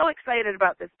I'm so excited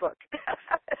about this book.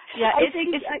 Yeah,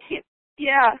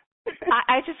 yeah.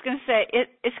 I just going to say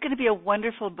it's going to be a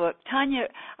wonderful book. Tanya,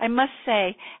 I must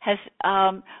say, has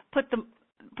put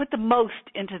the most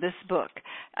into this book.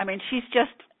 I mean, she's just.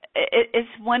 It's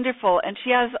wonderful, and she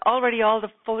has already all the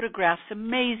photographs,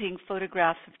 amazing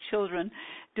photographs of children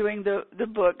doing the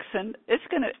books, and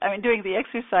doing the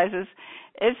exercises.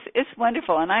 It's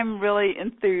wonderful, and I'm really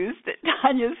enthused that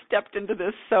Tanya's stepped into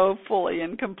this so fully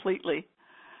and completely.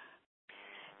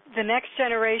 The next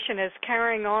generation is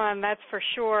carrying on, that's for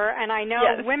sure. And I know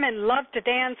Yes. Women love to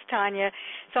dance, Tanya.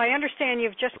 So I understand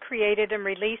you've just created and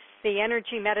released the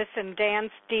Energy Medicine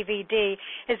Dance DVD.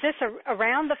 Is this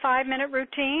around the 5-minute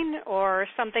routine or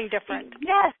something different?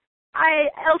 Yes.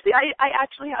 Elsie, I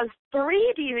actually have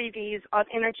 3 DVDs on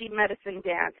energy medicine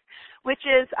dance, which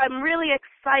is I'm really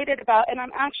excited about, and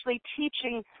I'm actually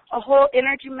teaching a whole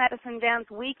energy medicine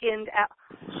dance weekend at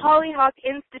Hollyhock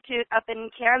Institute up in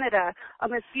Canada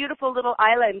on this beautiful little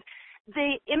island.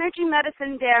 The energy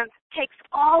medicine dance takes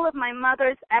all of my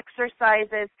mother's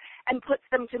exercises and puts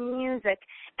them to music,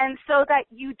 and so that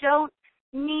you don't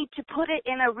need to put it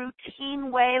in a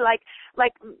routine way,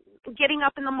 like getting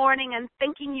up in the morning and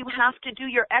thinking you have to do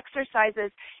your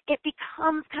exercises. It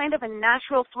becomes kind of a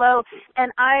natural flow,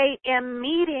 and I am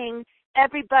meeting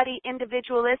everybody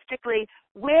individualistically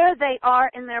where they are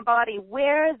in their body,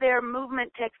 where their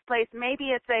movement takes place. Maybe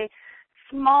it's a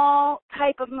small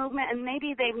type of movement, and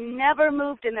maybe they've never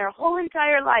moved in their whole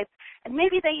entire life, and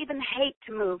maybe they even hate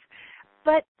to move.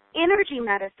 But energy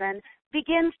medicine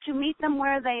begins to meet them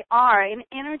where they are, and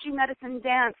energy medicine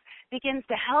dance begins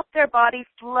to help their body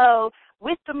flow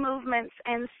with the movements,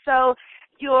 and so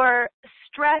your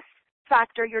stress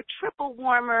factor, your triple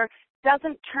warmer,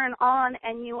 doesn't turn on,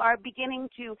 and you are beginning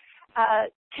to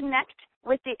connect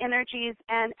with the energies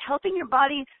and helping your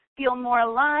body feel more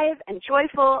alive and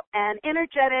joyful and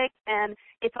energetic, and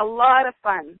it's a lot of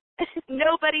fun.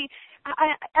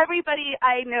 Everybody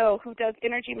I know who does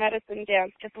energy medicine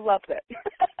dance just loves it.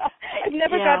 I've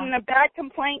never gotten a bad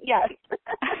complaint yet.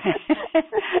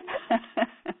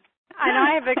 And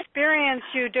I have experienced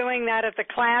you doing that at the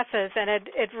classes, and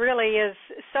it really is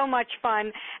so much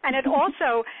fun. And it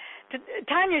also,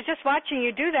 Tanya, just watching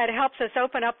you do that helps us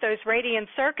open up those radiant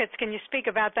circuits. Can you speak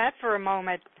about that for a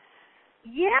moment?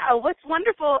 Yeah, what's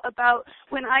wonderful about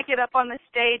when I get up on the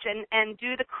stage and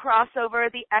do the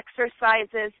crossover, the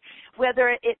exercises,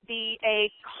 whether it be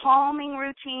a calming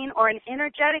routine or an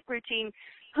energetic routine,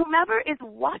 whomever is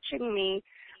watching me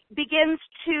begins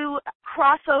to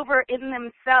cross over in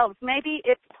themselves. Maybe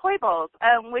it's toy balls,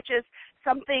 which is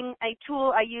a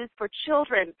tool I use for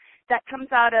children that comes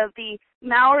out of the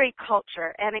Maori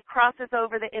culture, and it crosses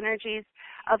over the energies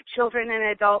of children and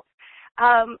adults.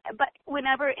 But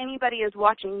whenever anybody is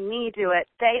watching me do it,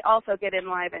 they also get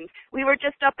enlivened. We were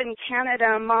just up in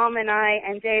Canada, Mom and I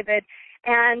and David,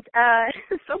 and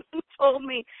someone told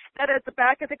me that at the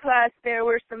back of the class there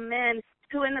were some men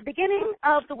who in the beginning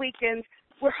of the weekend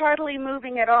were hardly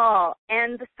moving at all.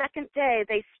 And the second day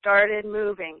they started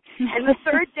moving. And the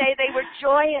third day they were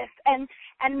joyous and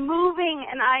moving.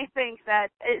 And I think that,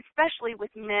 especially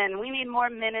with men, we need more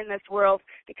men in this world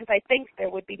because I think there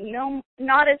would be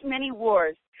not as many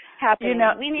wars happening.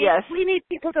 We need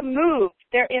people to move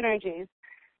their energies.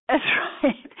 That's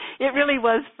right. It really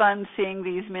was fun seeing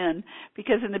these men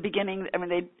because in the beginning, I mean,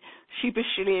 they'd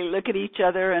sheepishly look at each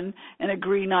other and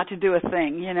agree not to do a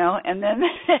thing, you know, and then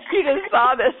you just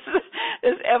saw this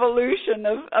evolution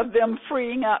of them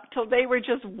freeing up till they were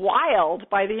just wild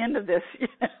by the end of this, you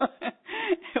know.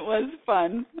 It was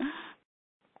fun.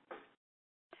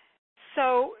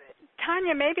 So,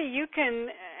 Tanya, maybe you can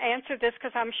answer this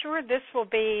because I'm sure this will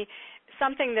be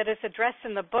something that is addressed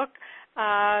in the book.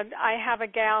 I have a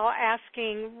gal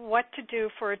asking what to do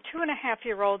for a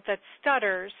 2.5-year-old that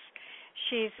stutters.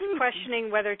 She's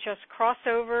questioning whether just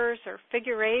crossovers or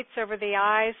figure eights over the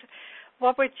eyes.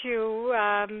 What would you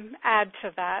add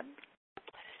to that?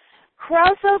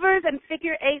 Crossovers and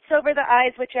figure eights over the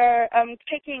eyes, which are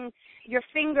taking your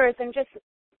fingers and just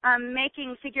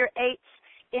making figure eights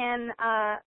in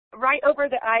right over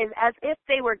the eyes as if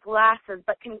they were glasses,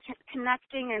 but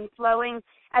connecting and flowing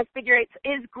as figure eights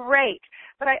is great.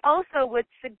 But I also would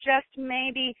suggest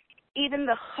maybe even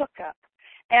the hookup.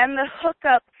 And the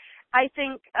hookup, I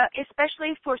think,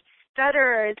 especially for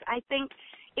stutterers, I think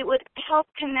it would help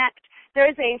connect.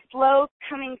 There's a flow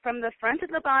coming from the front of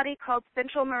the body called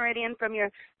central meridian from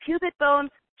your pubic bone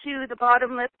to the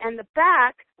bottom lip and the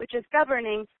back, which is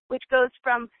governing, which goes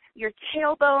from your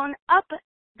tailbone up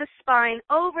the spine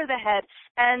over the head,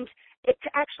 and it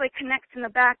actually connects in the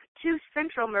back to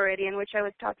central meridian, which I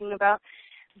was talking about.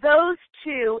 Those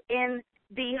two in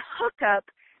the hookup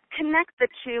connect the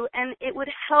two, and it would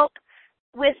help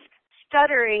with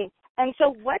stuttering. And so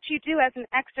what you do as an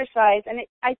exercise, and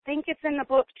I think it's in the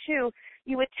book too,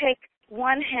 you would take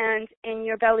one hand in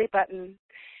your belly button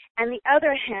and the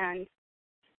other hand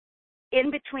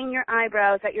in between your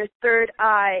eyebrows at your third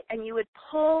eye, and you would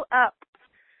pull up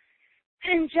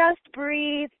and just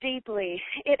breathe deeply.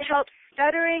 It helps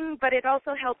stuttering, but it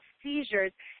also helps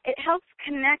seizures. It helps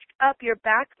connect up your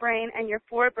back brain and your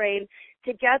forebrain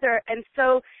together. And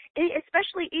so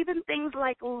especially even things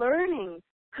like learning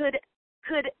could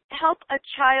help a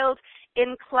child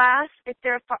in class if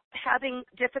they're having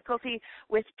difficulty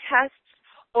with tests,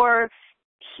 or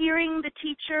hearing the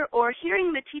teacher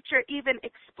even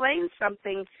explain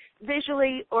something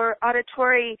visually or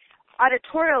auditorially.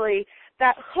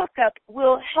 That hookup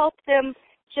will help them,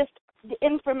 just the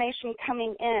information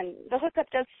coming in. The hookup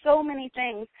does so many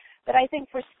things, but I think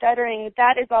for stuttering,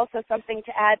 that is also something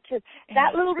to add to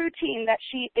that little routine that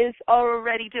she is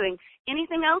already doing.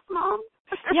 Anything else, Mom?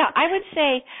 Yeah, I would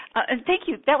say, and thank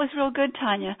you, that was real good,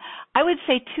 Tanya. I would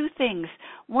say two things.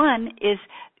 One is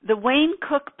the Wayne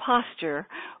Cook posture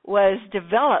was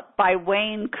developed by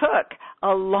Wayne Cook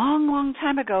a long, long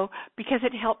time ago because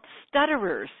it helped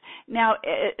stutterers. Now,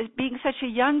 being such a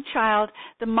young child,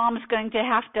 the mom's going to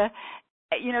have to,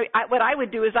 you know, what I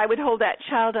would do is I would hold that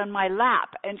child on my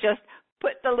lap and just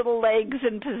put the little legs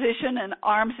in position and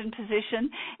arms in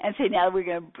position and say, now we're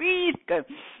going to breathe, go,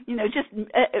 you know, just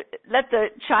let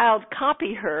the child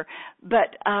copy her.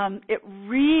 But it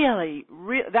really,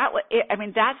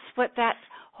 that's what that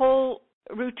whole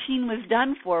routine was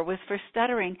done for, was for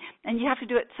stuttering. And you have to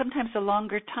do it sometimes a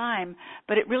longer time,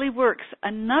 but it really works.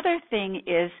 Another thing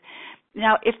is,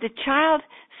 now, if the child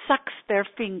sucks their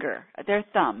finger, their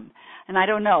thumb, and I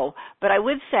don't know, but I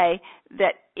would say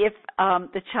that if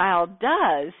the child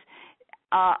does,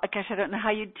 gosh, I don't know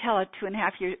how you'd tell a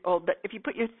 2.5-year-old, but if you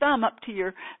put your thumb up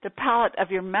to the palate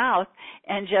of your mouth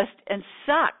and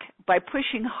suck by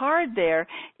pushing hard there,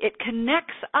 it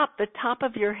connects up the top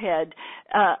of your head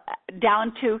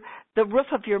down to the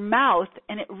roof of your mouth,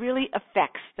 and it really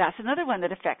affects. That's another one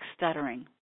that affects stuttering.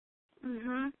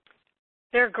 Mm-hmm.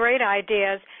 They're great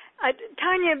ideas.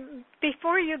 Tanya,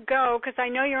 before you go, because I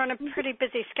know you're on a pretty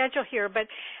busy schedule here, but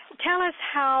tell us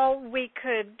how we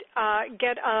could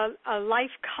get a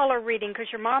life color reading, because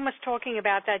your mom was talking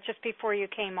about that just before you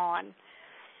came on.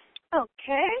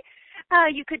 Okay.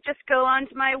 You could just go on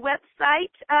to my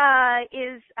website,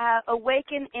 is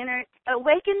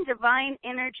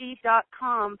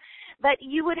awakendivineenergy.com. But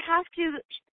you would have to,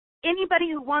 anybody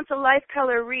who wants a life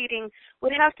color reading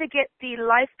would have to get the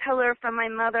life color from my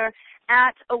mother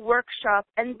at a workshop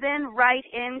and then write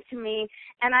in to me,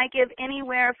 and I give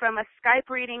anywhere from a Skype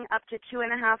reading up to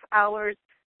 2.5 hours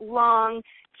long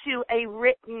to a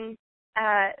written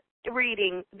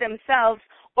reading themselves,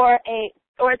 or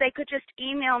they could just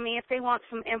email me if they want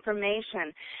some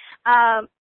information.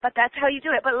 But that's how you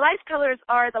do it. But life colors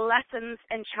are the lessons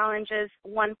and challenges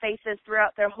one faces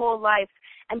throughout their whole life.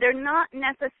 And they're not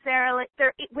necessarily,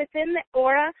 they're within the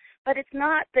aura, but it's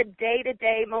not the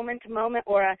day-to-day, moment-to-moment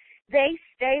aura. They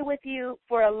stay with you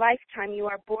for a lifetime. You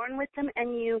are born with them,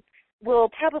 and you will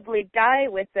probably die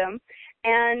with them.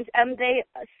 And they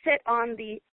sit on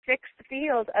the sixth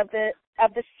field of the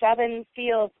 7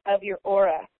 fields of your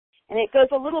aura. And it goes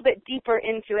a little bit deeper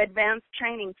into advanced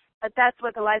training, but that's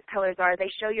what the life colors are.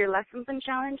 They show your lessons and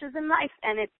challenges in life,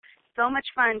 and it's so much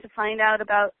fun to find out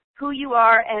about who you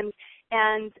are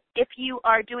and if you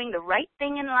are doing the right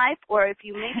thing in life or if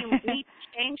you maybe need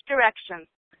to change direction.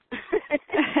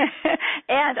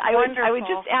 And I would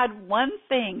just add one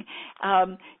thing.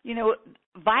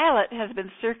 Violet has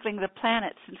been circling the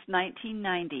planet since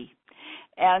 1990.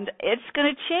 And it's going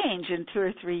to change in 2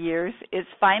 or 3 years. It's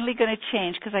finally going to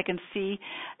change because I can see,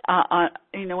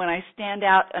 when I stand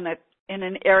out in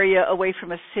an area away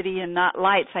from a city and not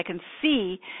lights, I can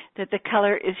see that the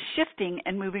color is shifting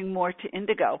and moving more to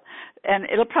indigo. And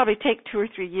it'll probably take 2 or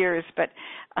 3 years, but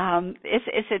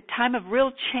it's a time of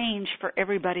real change for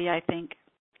everybody, I think.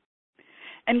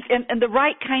 And the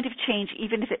right kind of change,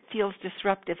 even if it feels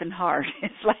disruptive and hard.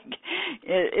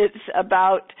 It's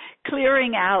about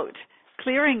clearing out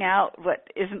what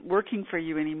isn't working for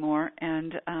you anymore,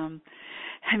 and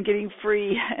getting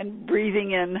free and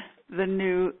breathing in the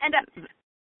new.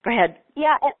 Go ahead.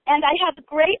 Yeah, and I have a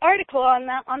great article on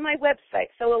that on my website.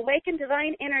 So Awaken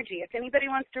Divine Energy, if anybody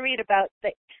wants to read about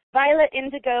the Violet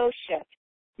Indigo shift.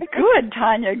 Good,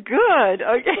 Tanya. Good.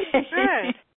 Okay.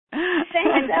 Good.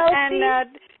 Thanks, Elsie.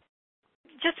 And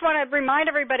just want to remind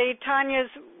everybody, Tanya's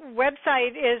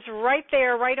website is right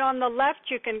there, right on the left.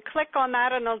 You can click on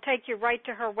that, and it'll take you right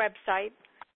to her website.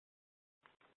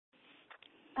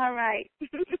 All right.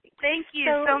 Thank you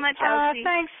so much, Elsie.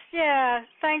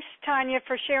 Thanks, Tanya,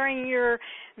 for sharing your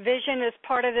vision as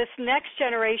part of this next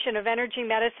generation of energy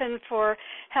medicine for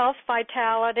health,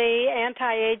 vitality,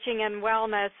 anti-aging, and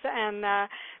wellness. And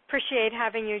appreciate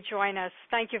having you join us.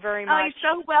 Thank you very much. Oh,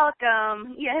 you're so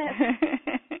welcome. Yes.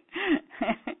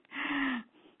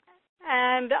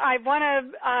 And I want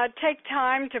to take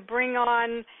time to bring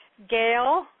on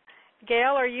Gail.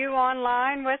 Gail, are you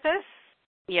online with us?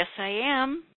 Yes, I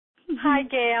am. Hi,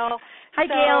 Gail. Hi,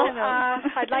 Gail.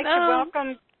 I'd like to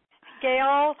welcome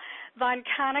Gail Von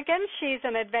Konigan. She's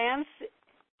an advanced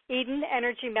Eden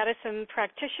energy medicine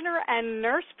practitioner and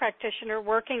nurse practitioner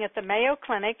working at the Mayo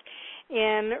Clinic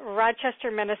in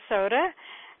Rochester, Minnesota.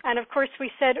 And, of course,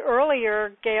 we said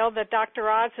earlier, Gail, that Dr.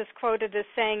 Oz is quoted as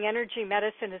saying energy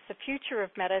medicine is the future of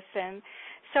medicine.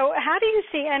 So how do you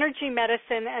see energy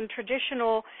medicine and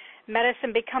traditional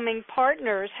medicine becoming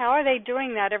partners? How are they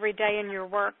doing that every day in your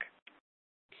work?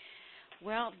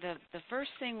 Well, the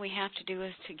first thing we have to do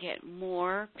is to get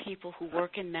more people who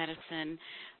work in medicine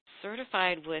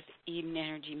certified with Eden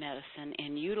Energy Medicine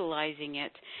and utilizing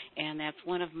it, and that's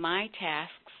one of my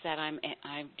tasks that I'm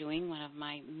doing. One of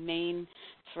my main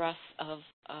thrusts of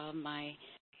my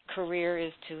career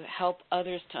is to help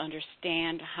others to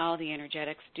understand how the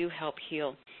energetics do help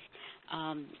heal,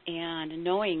 and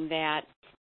knowing that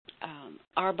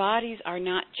our bodies are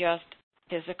not just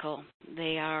physical.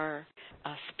 They are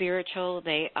spiritual,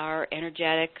 they are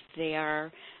energetic, they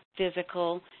are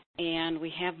physical, and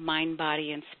we have mind,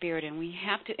 body, and spirit, and we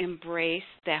have to embrace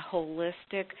that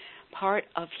holistic part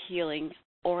of healing,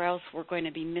 or else we're going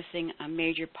to be missing a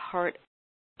major part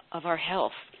of our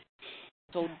health.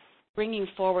 So bringing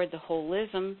forward the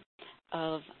holism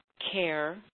of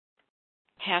care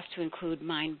has to include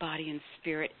mind, body, and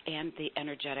spirit, and the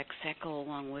energetics that go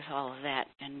along with all of that.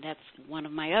 And that's one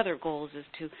of my other goals, is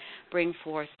to bring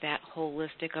forth that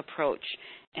holistic approach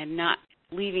and not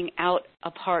leaving out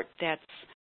a part that's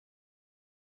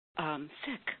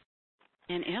sick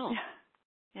and ill.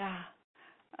 Yeah.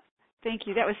 Thank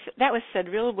you. That was said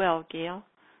real well, Gail.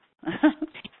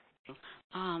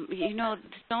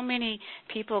 So many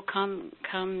people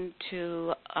come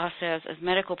to us as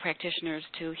medical practitioners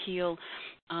to heal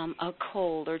a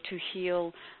cold, or to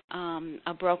heal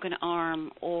a broken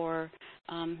arm, or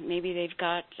maybe they've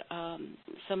got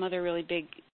some other really big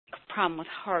problem with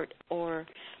heart or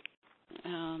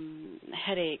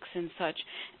headaches and such.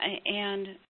 And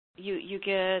you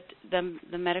get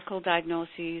the medical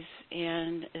diagnoses,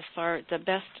 and as far the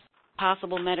best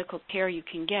possible medical care you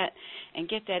can get, and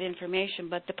get that information,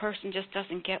 but the person just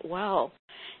doesn't get well,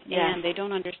 and they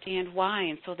don't understand why,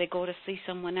 and so they go to see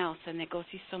someone else, and they go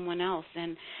see someone else,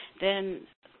 and then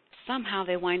somehow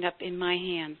they wind up in my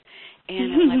hands,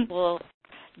 and I'm like, well,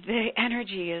 the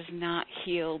energy is not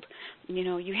healed.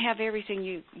 You have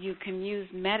everything you can use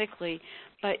medically,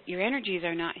 but your energies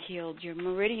are not healed. Your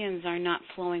meridians are not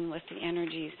flowing with the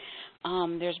energies.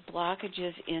 There's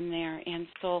blockages in there, and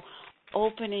so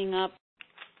opening up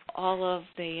all of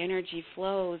the energy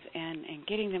flows and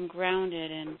getting them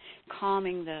grounded and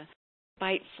calming the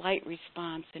fight-flight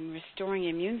response and restoring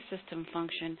immune system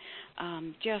function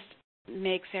just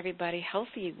makes everybody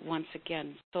healthy once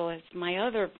again. So it's my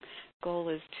other goal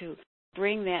is to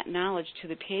bring that knowledge to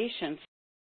the patients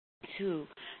to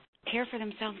care for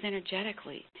themselves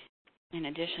energetically in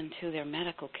addition to their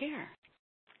medical care.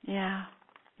 Yeah,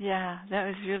 that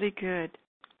was really good.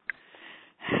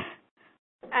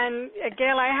 And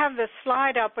Gail, I have the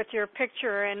slide up with your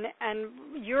picture and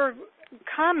your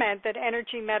comment that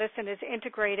energy medicine is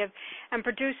integrative and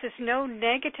produces no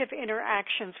negative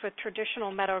interactions with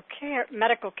traditional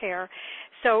medical care.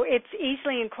 So it's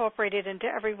easily incorporated into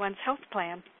everyone's health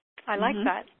plan. I like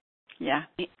that. Yeah,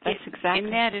 that's exactly.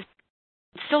 And that is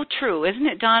so true, isn't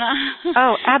it, Donna?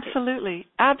 Oh, absolutely.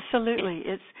 Absolutely.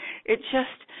 It just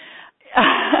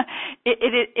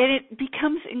it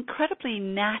becomes incredibly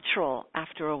natural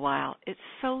after a while. It's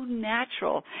so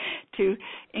natural to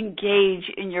engage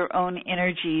in your own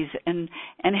energies and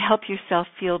help yourself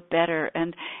feel better.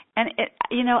 And it,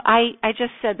 I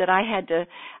just said that I had to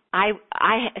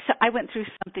so I went through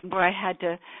something where I had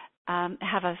to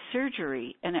have a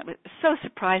surgery, and it was so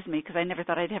surprised me because I never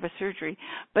thought I'd have a surgery,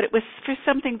 but it was for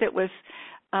something that was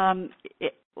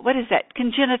what is that?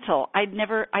 Congenital. I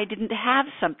didn't have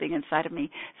something inside of me.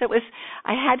 So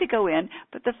I had to go in,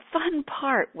 but the fun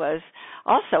part was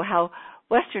also how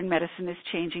Western medicine is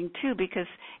changing too, because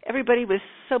everybody was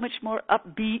so much more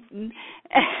upbeat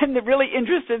and really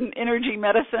interested in energy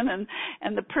medicine,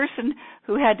 and the person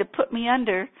who had to put me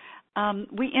under,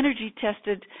 we energy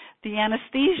tested the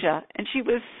anesthesia, and she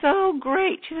was so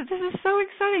great. She said, "This is so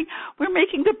exciting. We're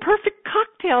making the perfect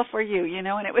cocktail for you," and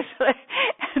it was,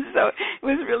 and so it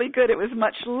was really good. It was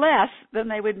much less than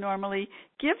they would normally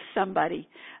give somebody,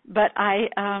 but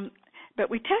but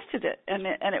we tested it, and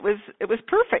it was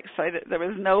perfect. So there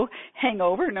was no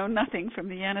hangover, no nothing from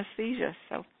the anesthesia.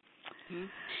 So. Mm-hmm.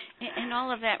 And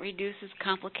all of that reduces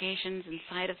complications and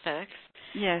side effects.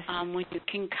 Yes. When you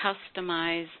can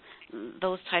customize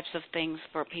those types of things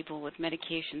for people with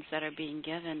medications that are being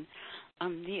given.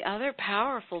 The other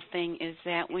powerful thing is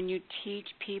that when you teach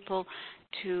people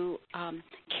to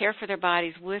care for their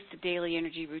bodies with the daily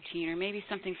energy routine, or maybe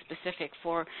something specific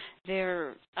for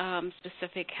their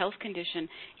specific health condition,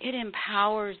 it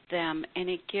empowers them and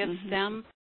it gives them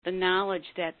the knowledge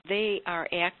that they are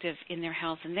active in their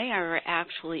health and they are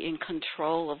actually in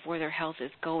control of where their health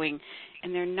is going,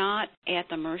 and they're not at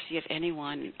the mercy of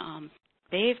anyone.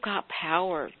 They've got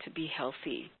power to be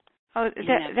healthy. Oh,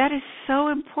 that is so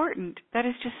important. That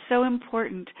is just so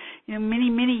important. Many,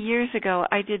 many years ago,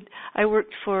 I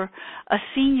worked for a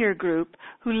senior group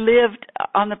who lived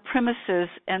on the premises,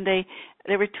 and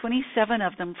there were 27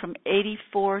 of them from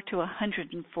 84 to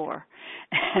 104.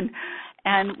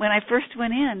 And when I first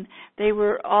went in, they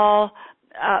were all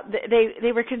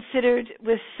they were considered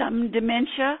with some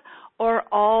dementia or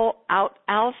all out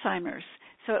Alzheimer's.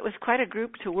 So it was quite a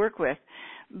group to work with.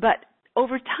 But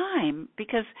over time,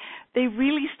 because they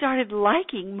really started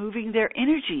liking moving their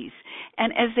energies,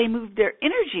 and as they moved their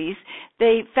energies,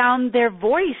 they found their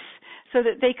voice so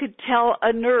that they could tell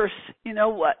a nurse,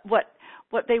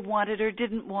 what they wanted or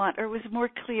didn't want, or was more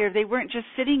clear. They weren't just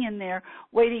sitting in there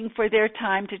waiting for their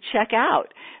time to check out.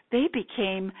 They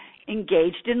became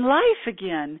engaged in life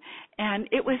again, and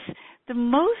it was the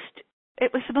most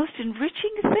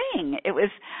enriching thing.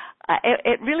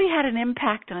 It really had an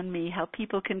impact on me, how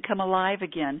people can come alive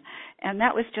again, and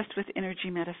that was just with energy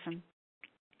medicine.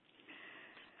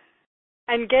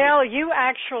 And Gail, you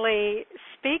actually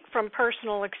speak from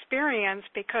personal experience,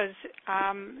 because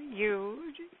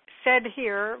you said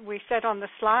here, we said on the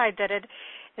slide that it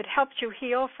helped you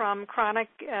heal from chronic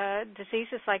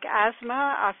diseases like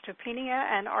asthma, osteopenia,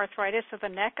 and arthritis of the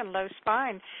neck and low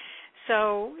spine.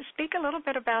 So speak a little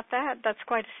bit about that. That's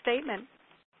quite a statement.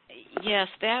 Yes,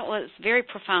 that was very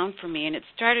profound for me, and it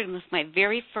started with my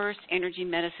very first energy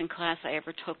medicine class I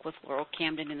ever took with Laurel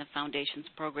Camden in the Foundations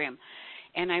program.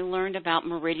 And I learned about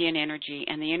meridian energy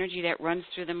and the energy that runs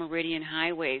through the meridian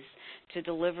highways to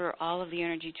deliver all of the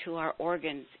energy to our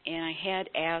organs. And I had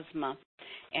asthma,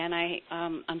 and I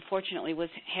unfortunately was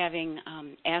having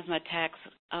asthma attacks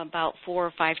about 4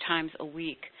 or 5 times a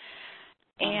week.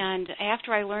 And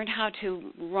after I learned how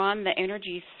to run the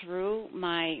energy through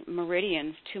my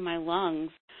meridians to my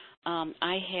lungs,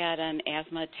 I had an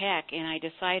asthma attack, and I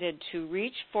decided to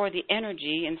reach for the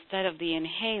energy instead of the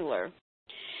inhaler.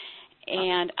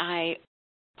 And I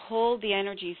pulled the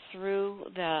energy through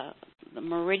the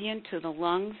meridian to the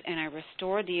lungs, and I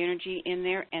restored the energy in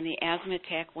there, and the asthma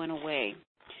attack went away.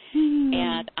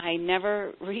 And I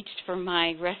never reached for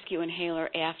my rescue inhaler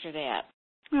after that.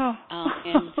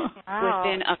 And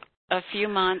within a few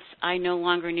months, I no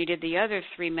longer needed the other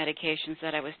 3 medications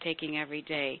that I was taking every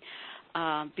day,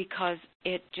 because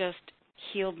it just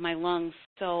healed my lungs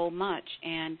so much,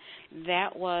 and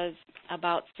that was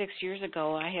about 6 years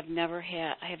ago. I have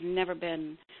never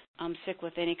been sick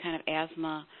with any kind of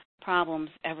asthma problems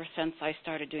ever since I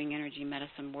started doing energy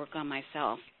medicine work on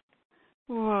myself.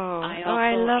 Whoa!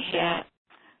 I love that.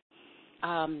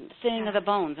 Thinning of the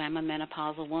bones. I'm a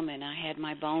menopausal woman. I had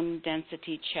my bone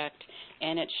density checked,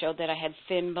 and it showed that I had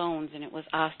thin bones, and it was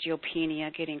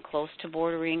osteopenia, getting close to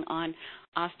bordering on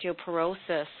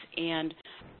osteoporosis. And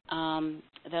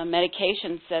the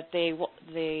medications that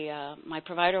my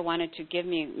provider wanted to give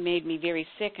me made me very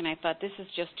sick, and I thought, this is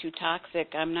just too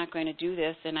toxic. I'm not going to do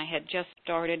this. And I had just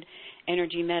started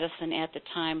energy medicine at the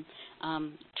time,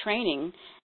 training.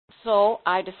 So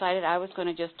I decided I was going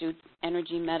to just do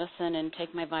energy medicine and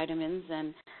take my vitamins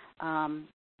and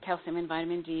calcium and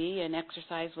vitamin D and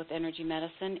exercise with energy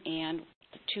medicine. And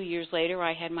 2 years later,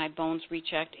 I had my bones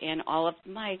rechecked, and all of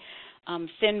my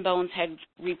thin bones had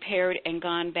repaired and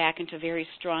gone back into very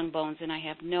strong bones, and I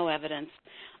have no evidence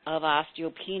of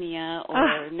osteopenia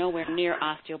or nowhere near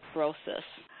osteoporosis.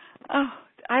 Oh,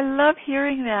 I love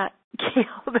hearing that,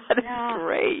 Gail. That is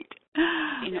great.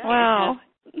 Wow.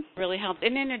 Really helped.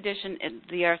 And in addition,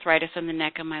 the arthritis in the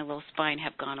neck and my low spine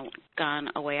have gone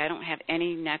away. I don't have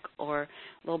any neck or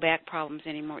low back problems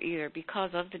anymore either because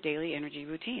of the daily energy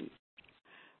routine.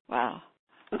 Wow.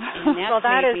 Well,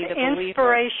 that is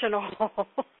inspirational.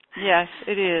 Yes,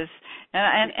 it is.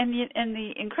 And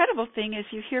the incredible thing is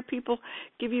you hear people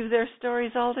give you their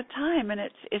stories all the time, and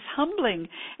it's humbling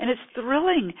and it's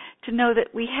thrilling to know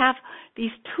that we have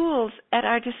these tools at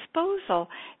our disposal.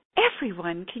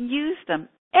 Everyone can use them.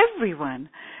 Everyone.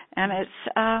 And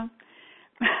it's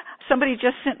somebody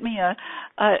just sent me a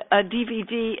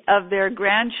DVD of their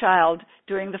grandchild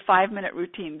doing the 5-minute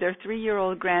routine, their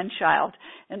 3-year-old grandchild,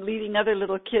 and leading other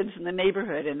little kids in the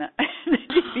neighborhood in a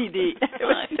DVD. It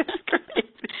was just great.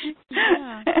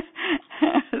 Yeah.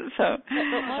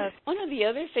 But one of the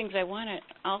other things I want to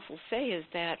also say is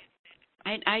that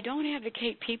I don't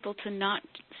advocate people to not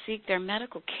seek their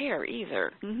medical care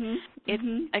either.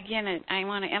 Again, I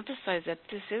want to emphasize that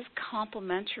this is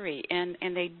complementary, and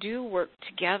they do work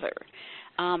together,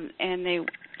 and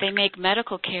they make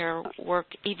medical care work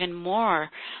even more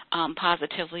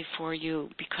positively for you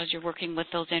because you're working with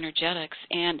those energetics.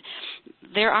 And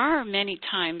there are many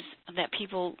times that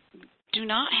people do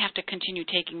not have to continue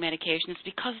taking medications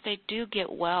because they do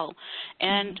get well,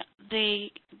 and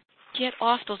they get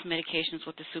off those medications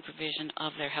with the supervision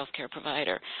of their healthcare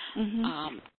provider,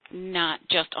 not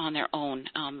just on their own.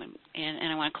 And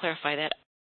I want to clarify that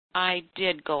I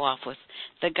did go off with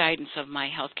the guidance of my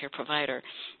healthcare provider.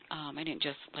 I didn't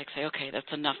just say, okay,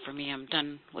 that's enough for me, I'm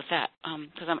done with that,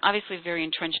 because I'm obviously very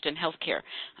entrenched in healthcare.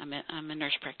 I'm a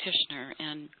nurse practitioner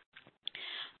and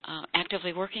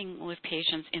actively working with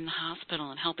patients in the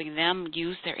hospital and helping them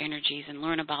use their energies and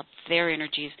learn about their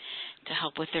energies to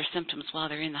help with their symptoms while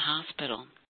they're in the hospital.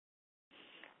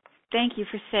 Thank you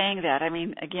for saying that. I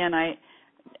mean, again,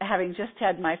 having just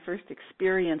had my first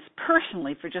experience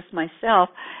personally for just myself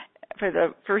for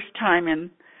the first time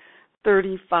in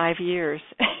 35 years.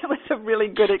 It was a really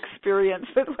good experience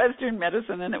with Western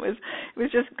medicine, and it was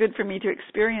just good for me to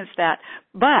experience that.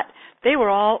 But they were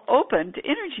all open to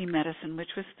energy medicine, which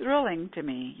was thrilling to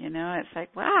me. It's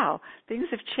like, wow, things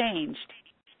have changed.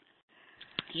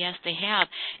 Yes, they have.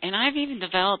 And I've even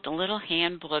developed a little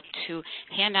handbook to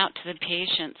hand out to the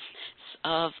patients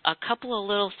of a couple of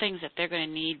little things that they're going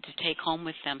to need to take home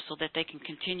with them so that they can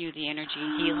continue the energy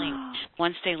healing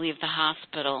once they leave the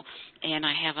hospital. And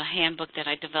I have a handbook that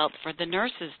I developed for the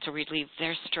nurses to relieve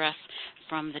their stress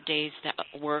from the days that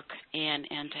work and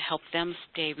to help them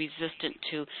stay resistant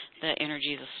to the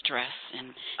energies of stress and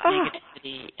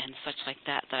negativity and such like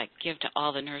that I give to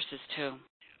all the nurses too.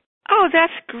 Oh,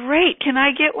 that's great. Can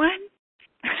I get one?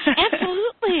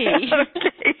 Absolutely.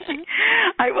 Okay.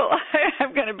 I will.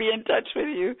 I'm going to be in touch with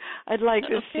you. I'd like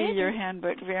to see your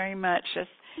handbook very much.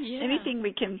 Anything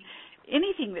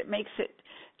that makes it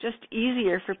just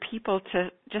easier for people to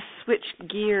just switch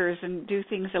gears and do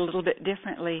things a little bit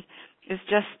differently is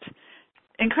just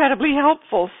incredibly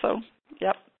helpful. So,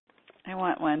 yep, I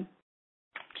want one.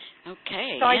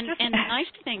 Okay, so and the nice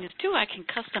thing is, too, I can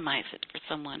customize it for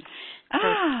someone,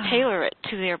 tailor it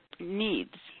to their needs.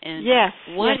 And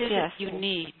what is it you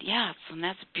need? Yes, and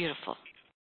that's beautiful.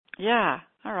 Yeah,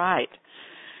 all right.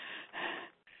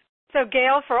 So,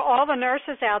 Gail, for all the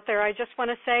nurses out there, I just want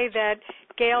to say that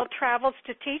Gail travels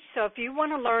to teach, so if you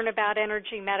want to learn about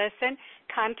energy medicine,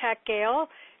 contact Gail.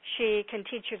 She can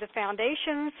teach you the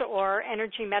foundations or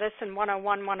Energy Medicine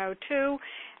 101, 102,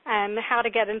 and how to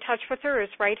get in touch with her is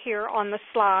right here on the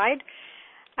slide.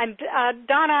 And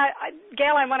Donna,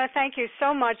 Gail, I want to thank you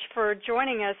so much for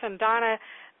joining us, and Donna,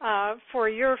 for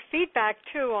your feedback,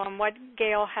 too, on what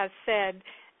Gail has said.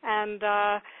 And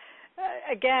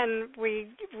again,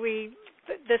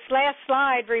 this last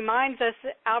slide reminds us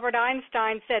Albert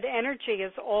Einstein said energy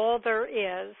is all there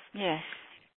is. Yes.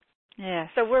 Yes.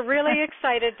 So we're really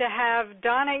excited to have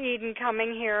Donna Eden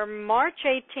coming here March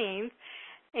 18th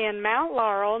in Mount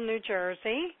Laurel, New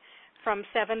Jersey, from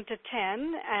 7 to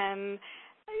 10. And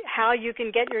how you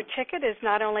can get your ticket is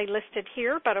not only listed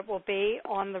here, but it will be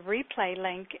on the replay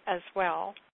link as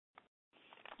well.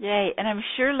 Yay, and I'm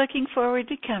sure looking forward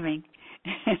to coming.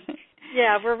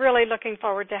 Yeah, we're really looking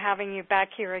forward to having you back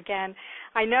here again.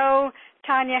 I know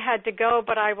Tanya had to go,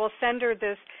 but I will send her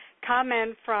this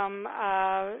comment from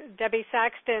Debbie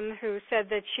Saxton, who said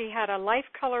that she had a life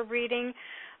color reading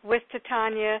with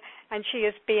Tanya, and she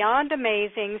is beyond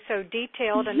amazing, so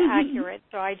detailed and accurate.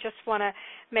 So I just want to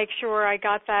make sure I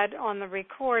got that on the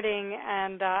recording,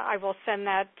 and I will send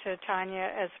that to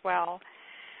Tanya as well.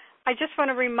 I just want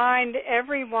to remind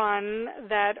everyone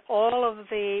that all of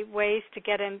the ways to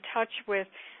get in touch with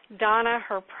Donna,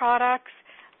 her products,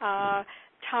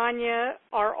 Tanya,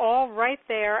 are all right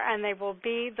there, and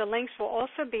the links will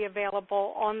also be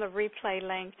available on the replay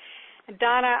link.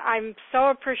 Donna, I'm so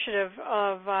appreciative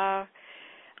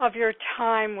of your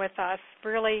time with us.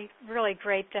 Really, really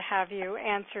great to have you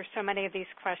answer so many of these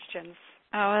questions.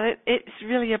 Oh, it's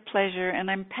really a pleasure,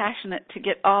 and I'm passionate to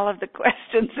get all of the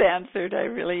questions answered. I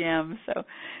really am. So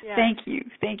yes. Thank you.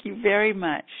 Thank you very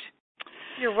much.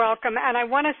 You're welcome. And I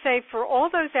want to say for all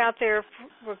those out there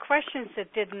for questions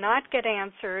that did not get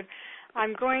answered,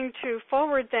 I'm going to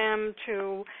forward them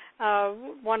to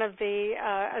one of the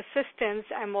assistants,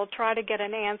 and we'll try to get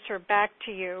an answer back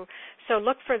to you. So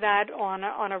look for that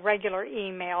on a regular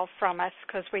email from us,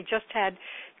 because we just had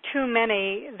too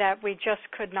many that we just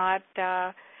could not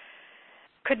get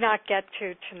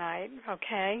to tonight.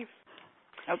 Okay.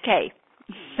 Okay.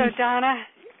 So Donna,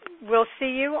 we'll see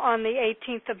you on the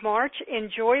 18th of March.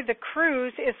 Enjoy the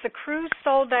cruise. Is the cruise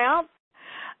sold out?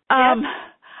 Yes?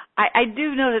 I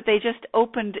do know that they just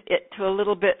opened it to a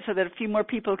little bit so that a few more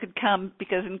people could come,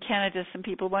 because in Canada some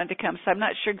people wanted to come. So I'm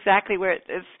not sure exactly where it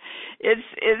is.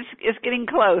 It's getting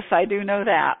close. I do know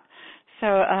that.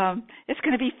 So it's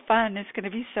going to be fun. It's going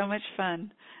to be so much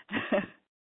fun.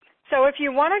 So if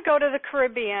you want to go to the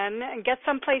Caribbean and get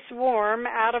someplace warm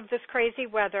out of this crazy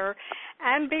weather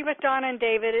and be with Donna and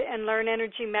David and learn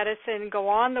energy medicine, go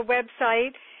on the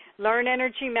website, Learn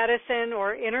Energy Medicine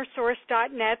or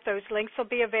InnerSource.net. Those links will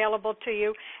be available to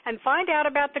you. And find out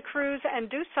about the cruise and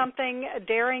do something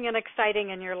daring and exciting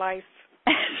in your life.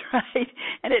 That's right.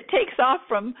 And it takes off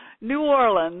from New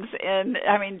Orleans, and,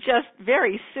 just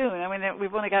very soon.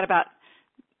 We've only got about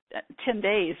 10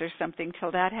 days or something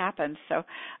till that happens. So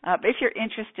if you're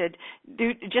interested,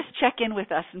 just check in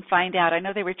with us and find out. I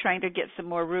know they were trying to get some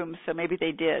more rooms, so maybe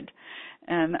they did.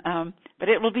 And but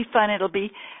it will be fun. It'll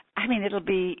be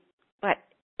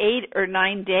 8 or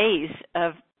 9 days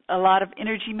of a lot of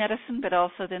energy medicine, but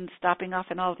also then stopping off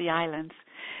in all the islands.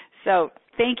 So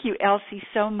thank you, Elsie,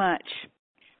 so much.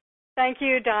 Thank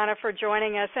you, Donna, for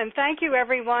joining us. And thank you,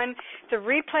 everyone. The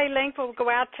replay link will go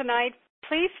out tonight.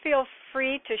 Please feel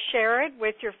free to share it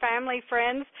with your family,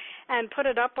 friends, and put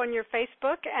it up on your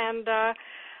Facebook. And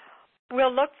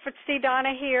we'll look to see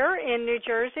Donna here in New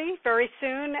Jersey very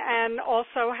soon, and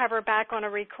also have her back on a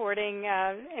recording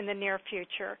in the near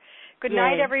future. Good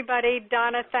night, everybody.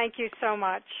 Donna, thank you so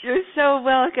much. You're so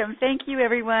welcome. Thank you,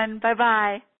 everyone.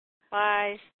 Bye-bye.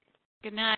 Bye. Good night.